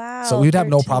 So we'd have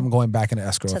no problem going back into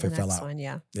escrow if it fell out. One,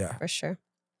 yeah. Yeah. For sure.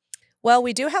 Well,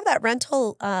 we do have that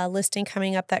rental listing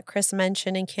coming up that Chris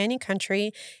mentioned in Canyon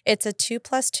Country. It's a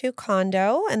 2+2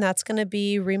 condo, and that's going to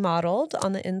be remodeled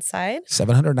on the inside.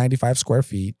 795 square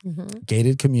feet,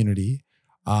 gated community.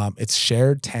 It's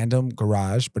shared tandem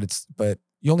garage, but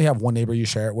you only have one neighbor you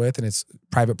share it with, and it's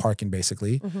private parking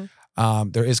basically. Mm-hmm.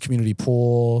 There is community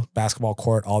pool, basketball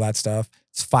court, all that stuff.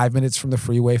 It's 5 minutes from the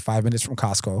freeway, 5 minutes from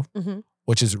Costco,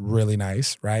 which is really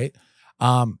nice, right?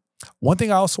 One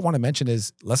thing I also want to mention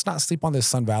is let's not sleep on this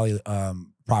Sun Valley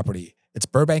property. It's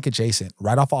Burbank adjacent,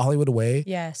 right off of Hollywood Way.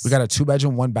 Yes. We got a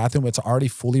 2-bedroom, 1-bathroom. It's already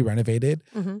fully renovated,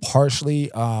 partially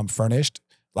furnished,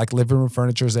 like living room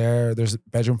furniture's there. There's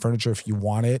bedroom furniture if you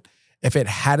want it. If it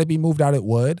had to be moved out, it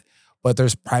would, but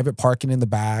there's private parking in the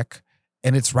back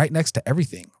and it's right next to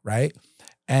everything, right?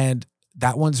 And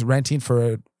that one's renting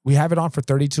we have it on for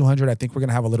 $3,200. I think we're going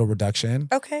to have a little reduction.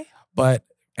 Okay. But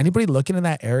anybody looking in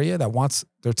that area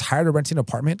they're tired of renting an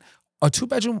apartment, a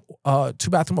 2-bedroom,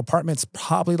 2-bathroom apartment's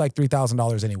probably like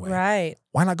 $3,000 anyway. Right.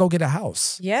 Why not go get a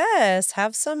house? Yes.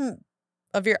 Have some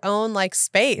of your own like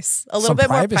space, a little bit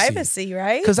more privacy,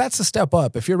 right? Because that's a step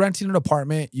up. If you're renting an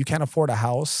apartment, you can't afford a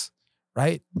house,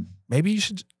 right? Maybe you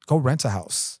should go rent a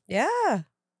house. Yeah.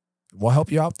 We'll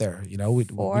help you out there. You know, we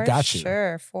got you.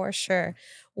 For sure.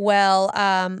 Well,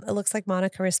 it looks like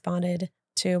Monica responded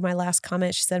to my last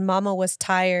comment. She said, Mama was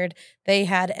tired. They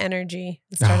had energy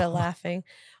and started laughing.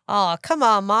 Oh, come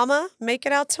on, Mama. Make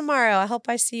it out tomorrow. I hope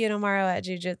I see you tomorrow at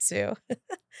Jiu-Jitsu.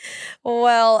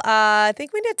 Well, I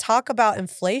think we need to talk about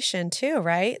inflation too,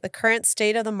 right? The current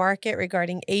state of the market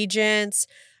regarding agents.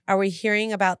 Are we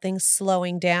hearing about things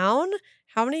slowing down?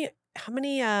 How many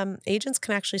agents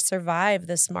can actually survive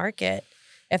this market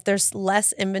if there's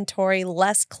less inventory,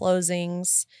 less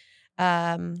closings?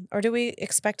 Or do we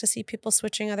expect to see people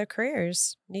switching other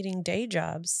careers, needing day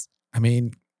jobs? I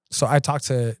mean, so I talked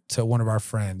to one of our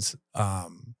friends.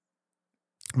 I'm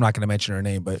not going to mention her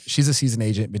name, but she's a seasoned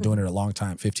agent, been doing it a long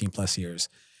time, 15 plus years.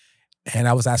 And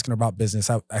I was asking her about business.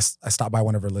 I stopped by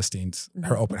one of her listings,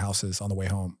 her open houses on the way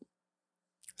home.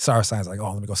 Saw her signs like,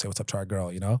 oh, let me go say what's up to our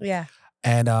girl, you know? Yeah.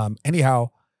 And anyhow,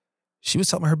 she was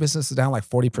telling me her business is down like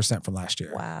 40% from last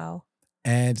year. Wow.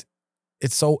 And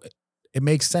it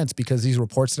makes sense because these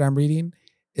reports that I'm reading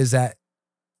is that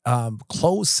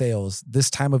closed sales this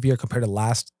time of year compared to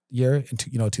last year in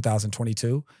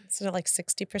 2022. Isn't it like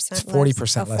 60% it's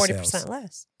 40% less 40% sales.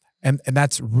 less. And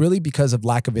that's really because of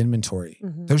lack of inventory.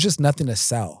 There's just nothing to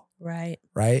sell. Right.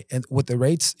 Right. And with the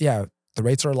rates, the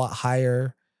rates are a lot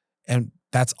higher. And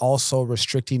that's also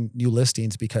restricting new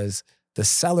listings because the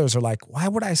sellers are like, why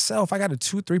would I sell if I got a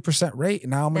 2-3% rate?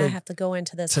 And now I have to go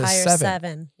into this higher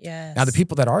 7. Yes. Now the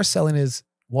people that are selling is,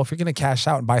 well, if you're going to cash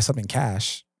out and buy something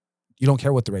cash, you don't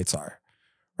care what the rates are.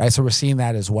 Right. So we're seeing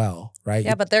that as well. Right.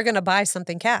 Yeah, but they're going to buy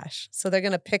something cash. So they're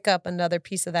going to pick up another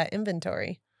piece of that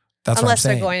inventory. That's unless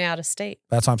what I'm they're going out of state.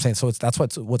 That's what I'm saying. So that's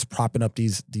what's propping up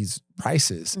these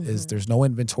prices is there's no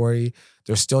inventory.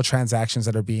 There's still transactions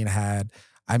that are being had.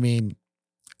 I mean,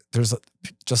 there's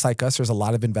just like us, there's a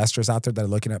lot of investors out there that are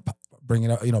looking at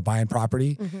bringing up, buying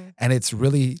property, and it's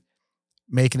really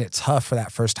making it tough for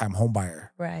that first time home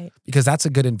buyer. Right. Because that's a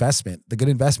good investment. The good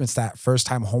investment's that first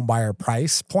time home buyer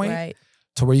price point right.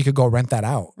 to where you could go rent that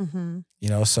out.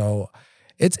 So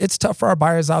it's tough for our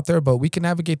buyers out there, but we can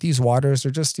navigate these waters.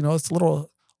 They're just, it's a little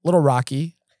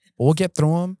rocky, but we'll get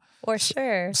through them. For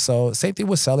sure. So same thing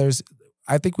with sellers.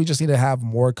 I think we just need to have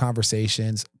more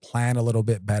conversations, plan a little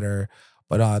bit better.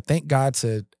 But thank God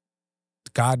to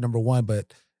God, number one,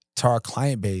 but to our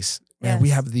client base, man, we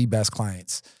have the best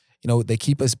clients. They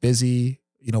keep us busy.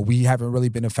 We haven't really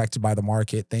been affected by the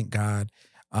market. Thank God.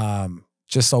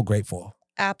 Just so grateful.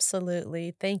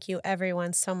 Absolutely. Thank you,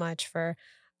 everyone, so much for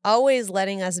always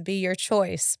letting us be your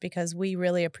choice, because we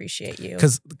really appreciate you.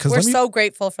 Because we're so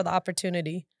grateful for the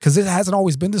opportunity. Because it hasn't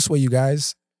always been this way, you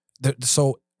guys.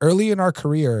 So early in our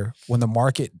career, when the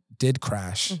market did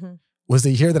crash, was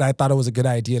the year that I thought it was a good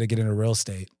idea to get into real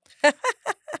estate.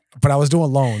 But I was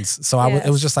doing loans, so it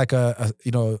was just like a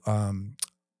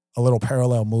little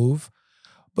parallel move.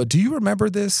 But do you remember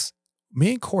this?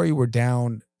 Me and Cori were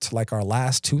down to like our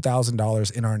last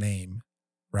 $2,000 in our name,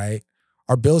 right?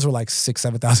 Our bills were like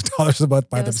 $6,000-$7,000 a month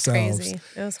by themselves. Crazy.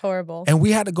 It was horrible. And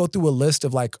we had to go through a list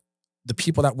of like the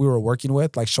people that we were working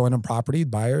with, like showing them property,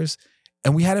 buyers.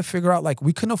 And we had to figure out, like,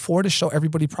 we couldn't afford to show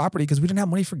everybody property because we didn't have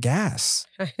money for gas.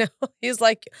 I know. He was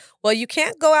like, well, you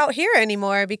can't go out here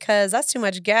anymore because that's too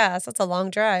much gas. That's a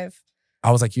long drive.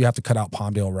 I was like, you have to cut out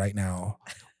Palmdale right now.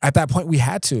 At that point, we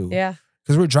had to. Yeah.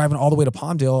 Because we were driving all the way to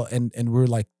Palmdale, and we were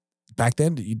like, back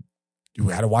then, you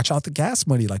had to watch out the gas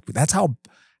money. Like, that's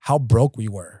how broke we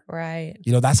were. Right.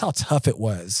 That's how tough it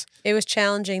was. It was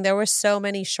challenging. There were so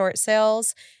many short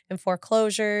sales and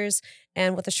foreclosures.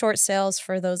 And with the short sales,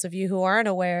 for those of you who aren't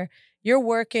aware, you're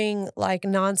working like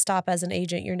nonstop as an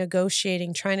agent. You're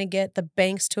negotiating, trying to get the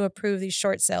banks to approve these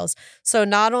short sales. So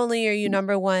not only are you,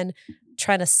 number one,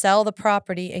 trying to sell the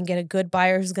property and get a good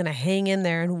buyer who's going to hang in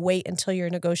there and wait until your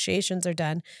negotiations are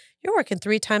done, you're working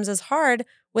 3 times as hard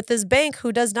with this bank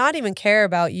who does not even care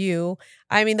about you.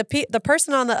 I mean, the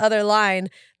person on the other line,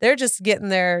 they're just getting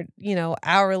their,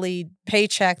 hourly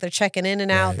paycheck. They're checking in and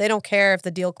out. Right. They don't care if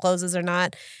the deal closes or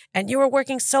not. And you were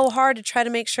working so hard to try to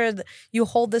make sure that you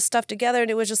hold this stuff together. And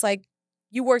it was just like,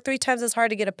 you worked 3 times as hard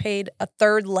to get paid a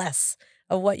third less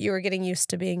of what you were getting used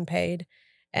to being paid.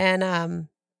 And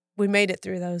we made it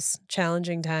through those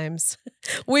challenging times.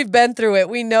 We've been through it.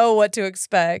 We know what to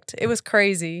expect. It was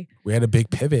crazy. We had a big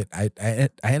pivot. I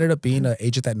ended up being an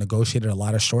agent that negotiated a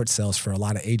lot of short sales for a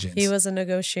lot of agents. He was a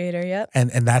negotiator, yep. And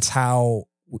that's how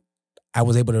I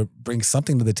was able to bring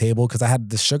something to the table, because I had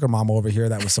this sugar mama over here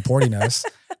that was supporting us,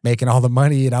 making all the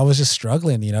money, and I was just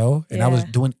struggling, and I was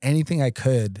doing anything I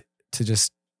could to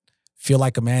just feel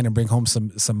like a man and bring home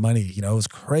some money. It was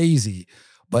crazy.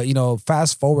 But,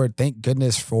 fast forward, thank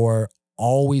goodness for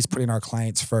always putting our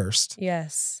clients first.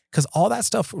 Yes. Because all that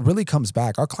stuff really comes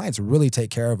back. Our clients really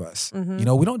take care of us.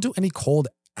 Mm-hmm. We don't do any cold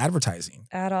advertising.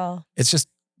 At all. It's just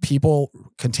people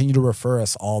continue to refer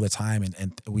us all the time.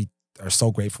 And we are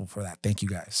so grateful for that. Thank you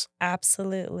guys.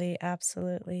 Absolutely.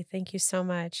 Absolutely. Thank you so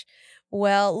much.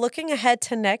 Well, looking ahead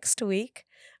to next week,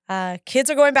 kids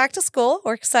are going back to school.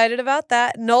 We're excited about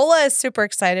that. Nola is super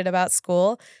excited about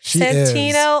school.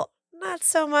 Santino, not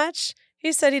so much.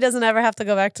 He said he doesn't ever have to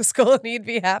go back to school and he'd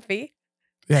be happy.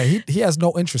 Yeah, he has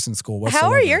no interest in school whatsoever.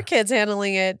 How are your kids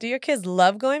handling it? Do your kids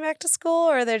love going back to school,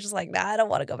 or they're just like, nah, I don't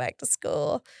want to go back to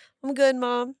school. I'm good,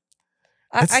 Mom.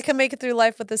 I can make it through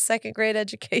life with a 2nd grade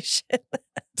education.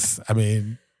 I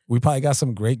mean, we probably got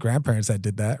some great grandparents that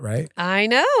did that, right? I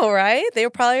know, right? They were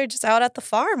probably just out at the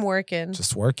farm working.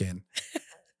 Just working.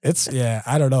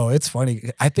 I don't know. It's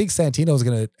funny. I think Santino's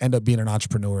going to end up being an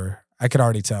entrepreneur. I could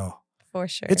already tell. For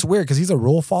sure. It's weird because he's a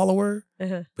rule follower,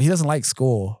 but he doesn't like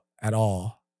school at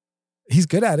all. He's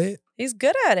good at it. He's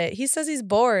good at it. He says he's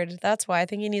bored. That's why I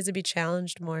think he needs to be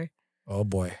challenged more. Oh,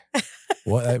 boy.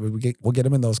 We'll get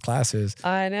him in those classes.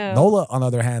 I know. Nola, on the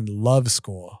other hand, loves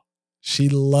school. She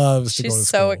loves to go to school. She's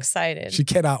so excited. She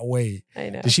cannot wait. I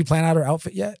know. Did she plan out her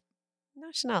outfit yet? No,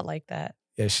 she's not like that.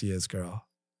 Yes, she is, girl.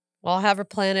 Well, I'll have her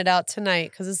plan it out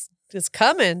tonight because it's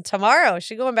coming tomorrow.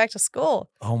 She's going back to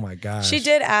school. Oh, my gosh. She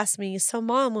did ask me, so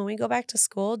Mom, when we go back to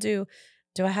school, do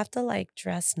I have to like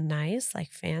dress nice,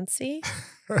 like fancy?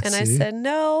 And I said,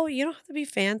 no, you don't have to be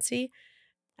fancy.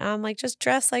 I'm like, just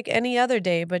dress like any other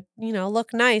day, but,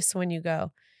 look nice when you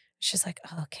go. She's like,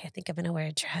 oh, okay, I think I'm going to wear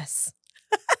a dress.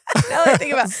 Now I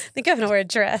think I'm going to wear a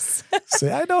dress. See,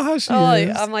 I know how she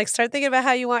is. I'm like, start thinking about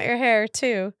how you want your hair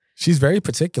too. She's very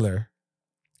particular.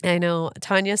 I know.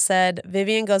 Tanya said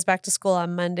Vivian goes back to school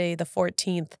on Monday, the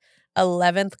 14th,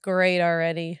 11th grade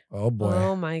already. Oh, boy.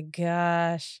 Oh, my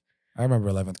gosh. I remember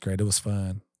 11th grade. It was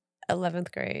fun.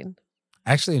 11th grade.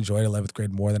 I actually enjoyed 11th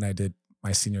grade more than I did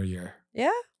my senior year.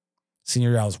 Yeah? Senior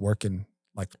year, I was working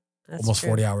like almost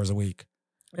 40 hours a week.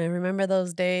 I remember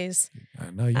those days.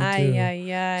 I know you do.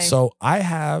 Ay. So I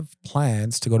have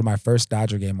plans to go to my first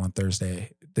Dodger game on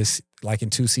Thursday, in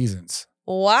 2 seasons.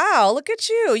 Wow, look at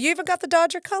you. You even got the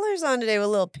Dodger colors on today with a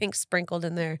little pink sprinkled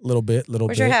in there. Little bit.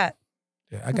 Where's your hat?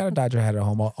 Yeah, I got a Dodger hat at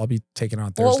home. I'll be taking it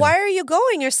on Thursday. Well, why are you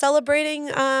going? You're celebrating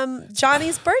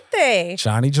Johnny's birthday.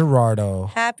 Johnny Gerardo.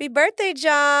 Happy birthday,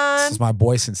 John. This is my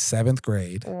boy since 7th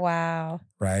grade. Wow.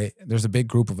 Right? There's a big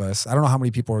group of us. I don't know how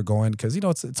many people are going because,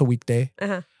 it's a weekday.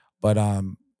 Uh-huh. But,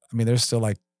 there's still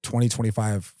like 20,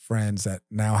 25 friends that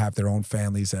now have their own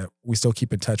families that we still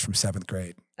keep in touch from 7th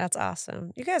grade. That's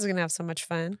awesome. You guys are going to have so much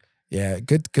fun. Yeah,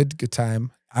 good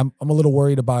time. I'm a little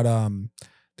worried about,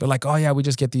 they're like, oh yeah, we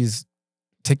just get these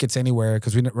tickets anywhere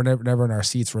because we're never in our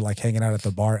seats. We're like hanging out at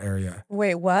the bar area.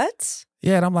 Wait, what?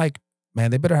 Yeah, and I'm like,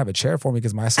 man, they better have a chair for me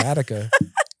because my sciatica.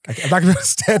 I'm not going to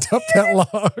stand up that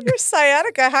long. Your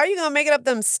sciatica, how are you going to make it up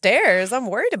them stairs? I'm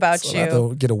worried about you. I have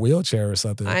to get a wheelchair or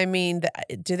something. I mean,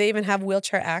 do they even have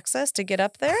wheelchair access to get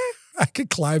up there? I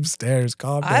could climb stairs.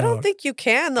 Calm down. I don't think you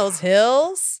can, those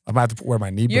hills. I'm going to have to wear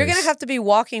my knee brace. You're going to have to be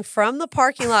walking from the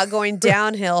parking lot going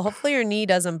downhill. Hopefully your knee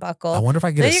doesn't buckle. I wonder if I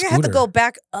get a scooter. Then you're going to have to go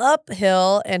back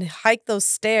uphill and hike those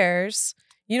stairs.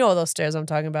 You know those stairs I'm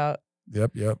talking about.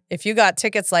 Yep. If you got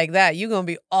tickets like that, you're going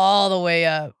to be all the way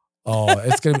up. Oh,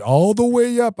 it's going to be all the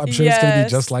way up. I'm sure it's going to be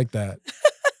just like that.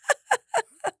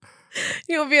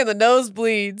 You're going to be in the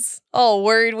nosebleeds, all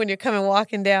worried when you're coming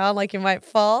walking down like you might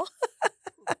fall.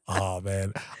 Oh,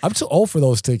 man. I'm too old for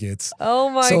those tickets. Oh,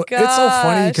 my God. gosh. It's so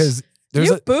funny because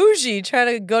you're bougie trying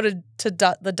to go to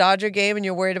the Dodger game and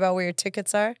you're worried about where your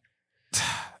tickets are.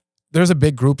 There's a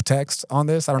big group text on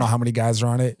this. I don't know how many guys are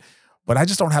on it, but I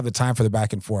just don't have the time for the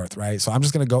back and forth, right? So I'm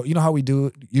just going to go. You know how we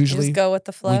do usually? You just go with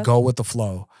the flow? We go with the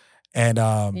flow. And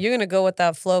you're going to go with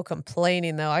that flow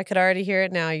complaining, though. I could already hear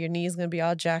it now. Your knee's going to be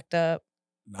all jacked up.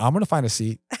 I'm going to find a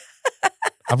seat.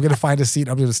 I'm going to find a seat.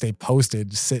 I'm going to stay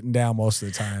posted, just sitting down most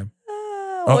of the time.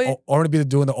 Or I'm going to be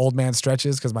doing the old man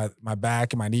stretches because my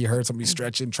back and my knee hurts. I'm going to be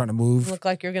stretching, trying to move. Look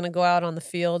like you're going to go out on the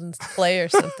field and play or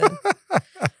something.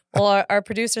 Well, our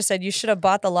producer said you should have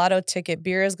bought the lotto ticket.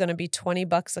 Beer is going to be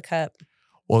 $20 a cup.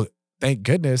 Well, thank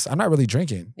goodness. I'm not really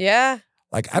drinking. Yeah.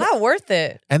 Like, not worth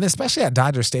it. And especially at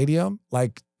Dodger Stadium,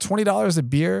 like $20 a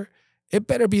beer, it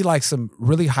better be like some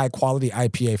really high quality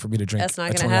IPA for me to drink. That's not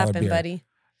going to happen, beer. Buddy.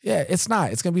 Yeah, it's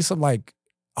not. It's going to be some like,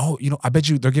 I bet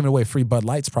you they're giving away free Bud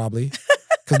Lights probably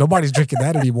because nobody's drinking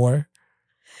that anymore.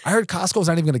 I heard Costco's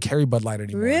not even going to carry Bud Light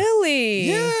anymore.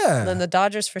 Really? Yeah. Then the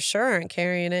Dodgers for sure aren't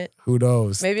carrying it. Who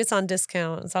knows? Maybe it's on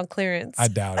discount. It's on clearance. I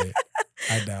doubt it.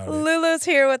 Lulu's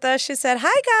here with us. She said,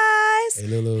 hi, guys. Hey,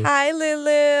 Lulu. Hi,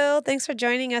 Lulu. Thanks for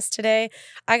joining us today.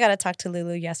 I got to talk to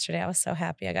Lulu yesterday. I was so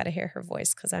happy. I got to hear her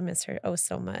voice because I miss her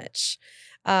so much.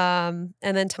 And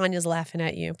then Tanya's laughing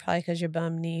at you, probably because your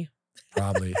bum knee.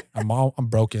 Probably. I'm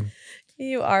broken.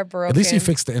 You are broken. At least you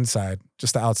fixed the inside.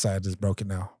 Just the outside is broken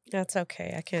now. That's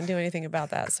okay. I can't do anything about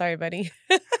that. Sorry, buddy.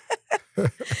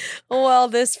 Well,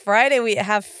 this Friday we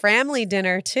have family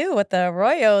dinner too with the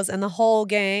Arroyos and the whole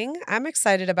gang. I'm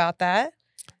excited about that.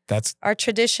 Our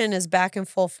tradition is back in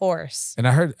full force. And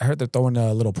I heard they're throwing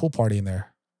a little pool party in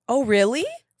there. Oh, really?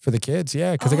 For the kids,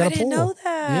 yeah, because they got a pool. I didn't know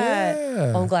that. Yeah.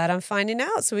 Well, I'm glad I'm finding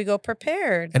out, so we go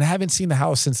prepared. And I haven't seen the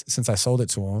house since I sold it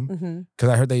to them because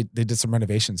I heard they did some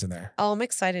renovations in there. Oh, I'm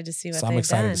excited to see what they've done. So I'm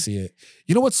excited to see it.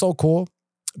 You know what's so cool?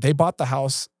 They bought the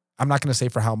house. I'm not going to say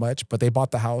for how much, but they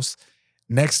bought the house.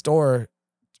 Next door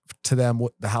to them,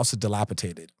 the house is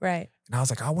dilapidated. Right. And I was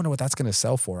like, I wonder what that's going to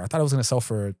sell for. I thought it was going to sell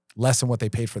for less than what they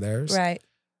paid for theirs. Right.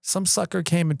 Some sucker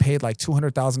came and paid like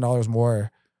 $200,000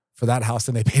 more for that house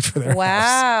than they paid for their house.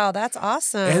 Wow, that's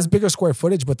awesome. It has bigger square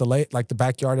footage, but the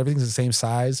backyard, everything's the same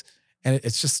size. And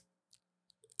it's just,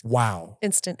 wow.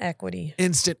 Instant equity.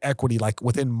 Instant equity, like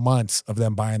within months of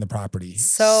them buying the property.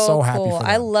 So happy cool. for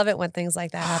them. I love it when things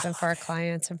like that happen for our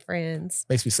clients and friends.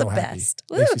 Makes me It's so the happy. Best.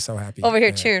 Makes me so happy. Over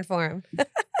here cheering for him.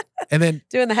 And then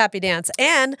doing the happy dance.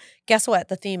 And guess what?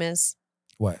 The theme is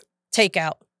what?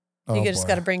 Takeout. Oh, you just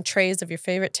got to bring trays of your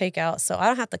favorite takeout. So I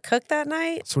don't have to cook that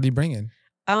night. So what are you bringing?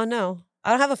 I don't know. I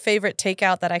don't have a favorite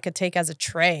takeout that I could take as a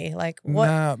tray. Like what?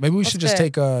 Nah, maybe we should just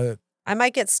take a. I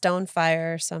might get stone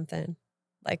fire or something.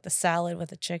 Like the salad with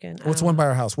the chicken. What's one by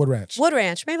our house? Wood Ranch. Wood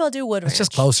Ranch. Maybe I'll do Wood Ranch. It's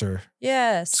just closer.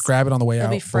 Yes. Just grab it on the way out.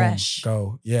 It'll be fresh. Boom,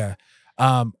 go. Yeah.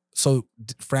 So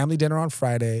family dinner on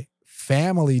Friday.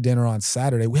 Family dinner on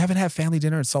Saturday. We haven't had family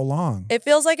dinner in so long. It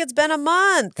feels like it's been a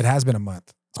month. It has been a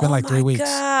month. It's been like 3 weeks. Oh my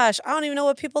gosh. I don't even know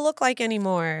what people look like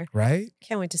anymore. Right?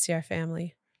 Can't wait to see our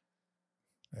family.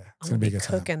 Yeah, it's going to be a good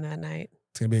time. Cooking that night.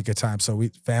 It's going to be a good time. So we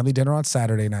family dinner on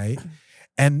Saturday night.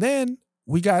 And then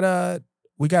we got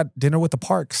dinner with the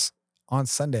Parks on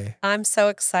Sunday. I'm so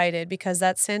excited because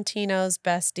that's Santino's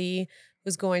bestie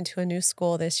who's going to a new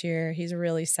school this year. He's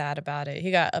really sad about it.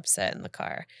 He got upset in the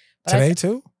car. But Today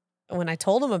too? When I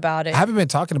told him about it. I haven't been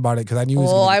talking about it because I knew he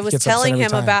was Well, gonna, I was telling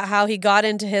him about how he got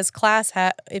into his class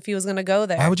if he was going to go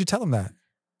there. Why would you tell him that?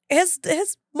 His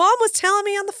mom was telling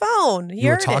me on the phone. You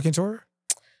were talking to her?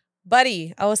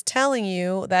 Buddy, I was telling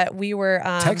you that we were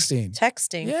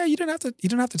texting. Yeah, you don't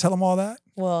have to tell him all that.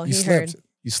 Well, you he slipped. heard.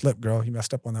 You slipped, girl. You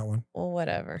messed up on that one. Well,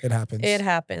 whatever. It happens. It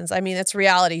happens. I mean, it's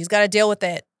reality. He's got to deal with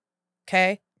it.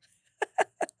 Okay?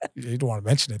 You don't want to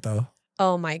mention it, though.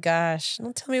 Oh, my gosh.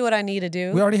 Don't tell me what I need to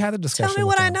do. We already had the discussion. Tell me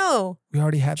what I know. We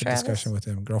already had the discussion with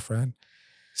him, girlfriend.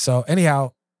 So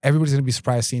anyhow, everybody's going to be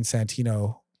surprised seeing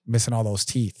Santino missing all those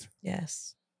teeth.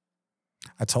 Yes.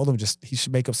 I told him he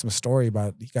should make up some story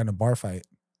about he got in a bar fight.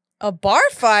 A bar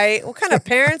fight? What kind of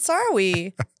parents are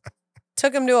we?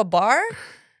 Took him to a bar?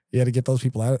 You had to get those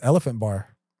people out. Elephant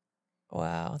bar.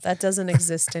 Wow. That doesn't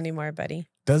exist anymore, buddy.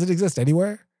 Does it exist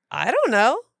anywhere? I don't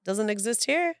know. Doesn't exist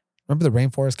here. Remember the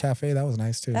Rainforest Cafe? That was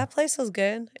nice too. That place was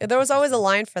good. There was always a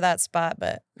line for that spot,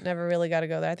 but never really got to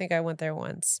go there. I think I went there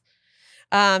once.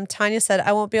 Tanya said,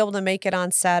 I won't be able to make it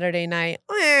on Saturday night.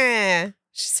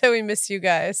 She said, we miss you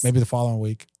guys. Maybe the following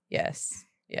week. Yes.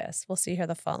 We'll see her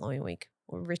the following week.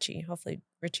 Richie. Hopefully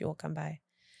Richie will come by.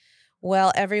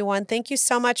 Well, everyone, thank you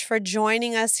so much for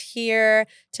joining us here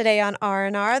today on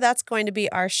R&R. That's going to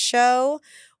be our show.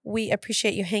 We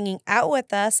appreciate you hanging out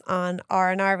with us on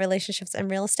R&R Relationships and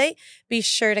Real Estate. Be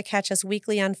sure to catch us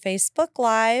weekly on Facebook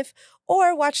Live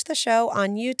or watch the show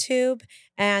on YouTube.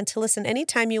 And to listen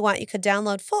anytime you want, you could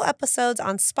download full episodes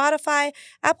on Spotify,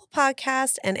 Apple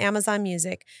Podcasts, and Amazon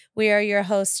Music. We are your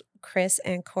hosts, Chris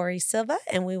and Cori Silva,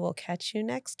 and we will catch you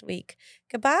next week.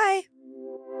 Goodbye.